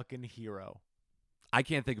a fucking hero. I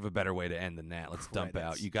can't think of a better way to end than that. Let's dump out.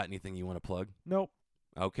 Credits. You got anything you want to plug? Nope.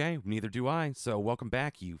 Okay, neither do I. So welcome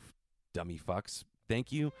back, you dummy fucks.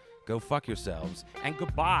 Thank you. Go fuck yourselves. And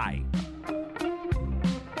goodbye.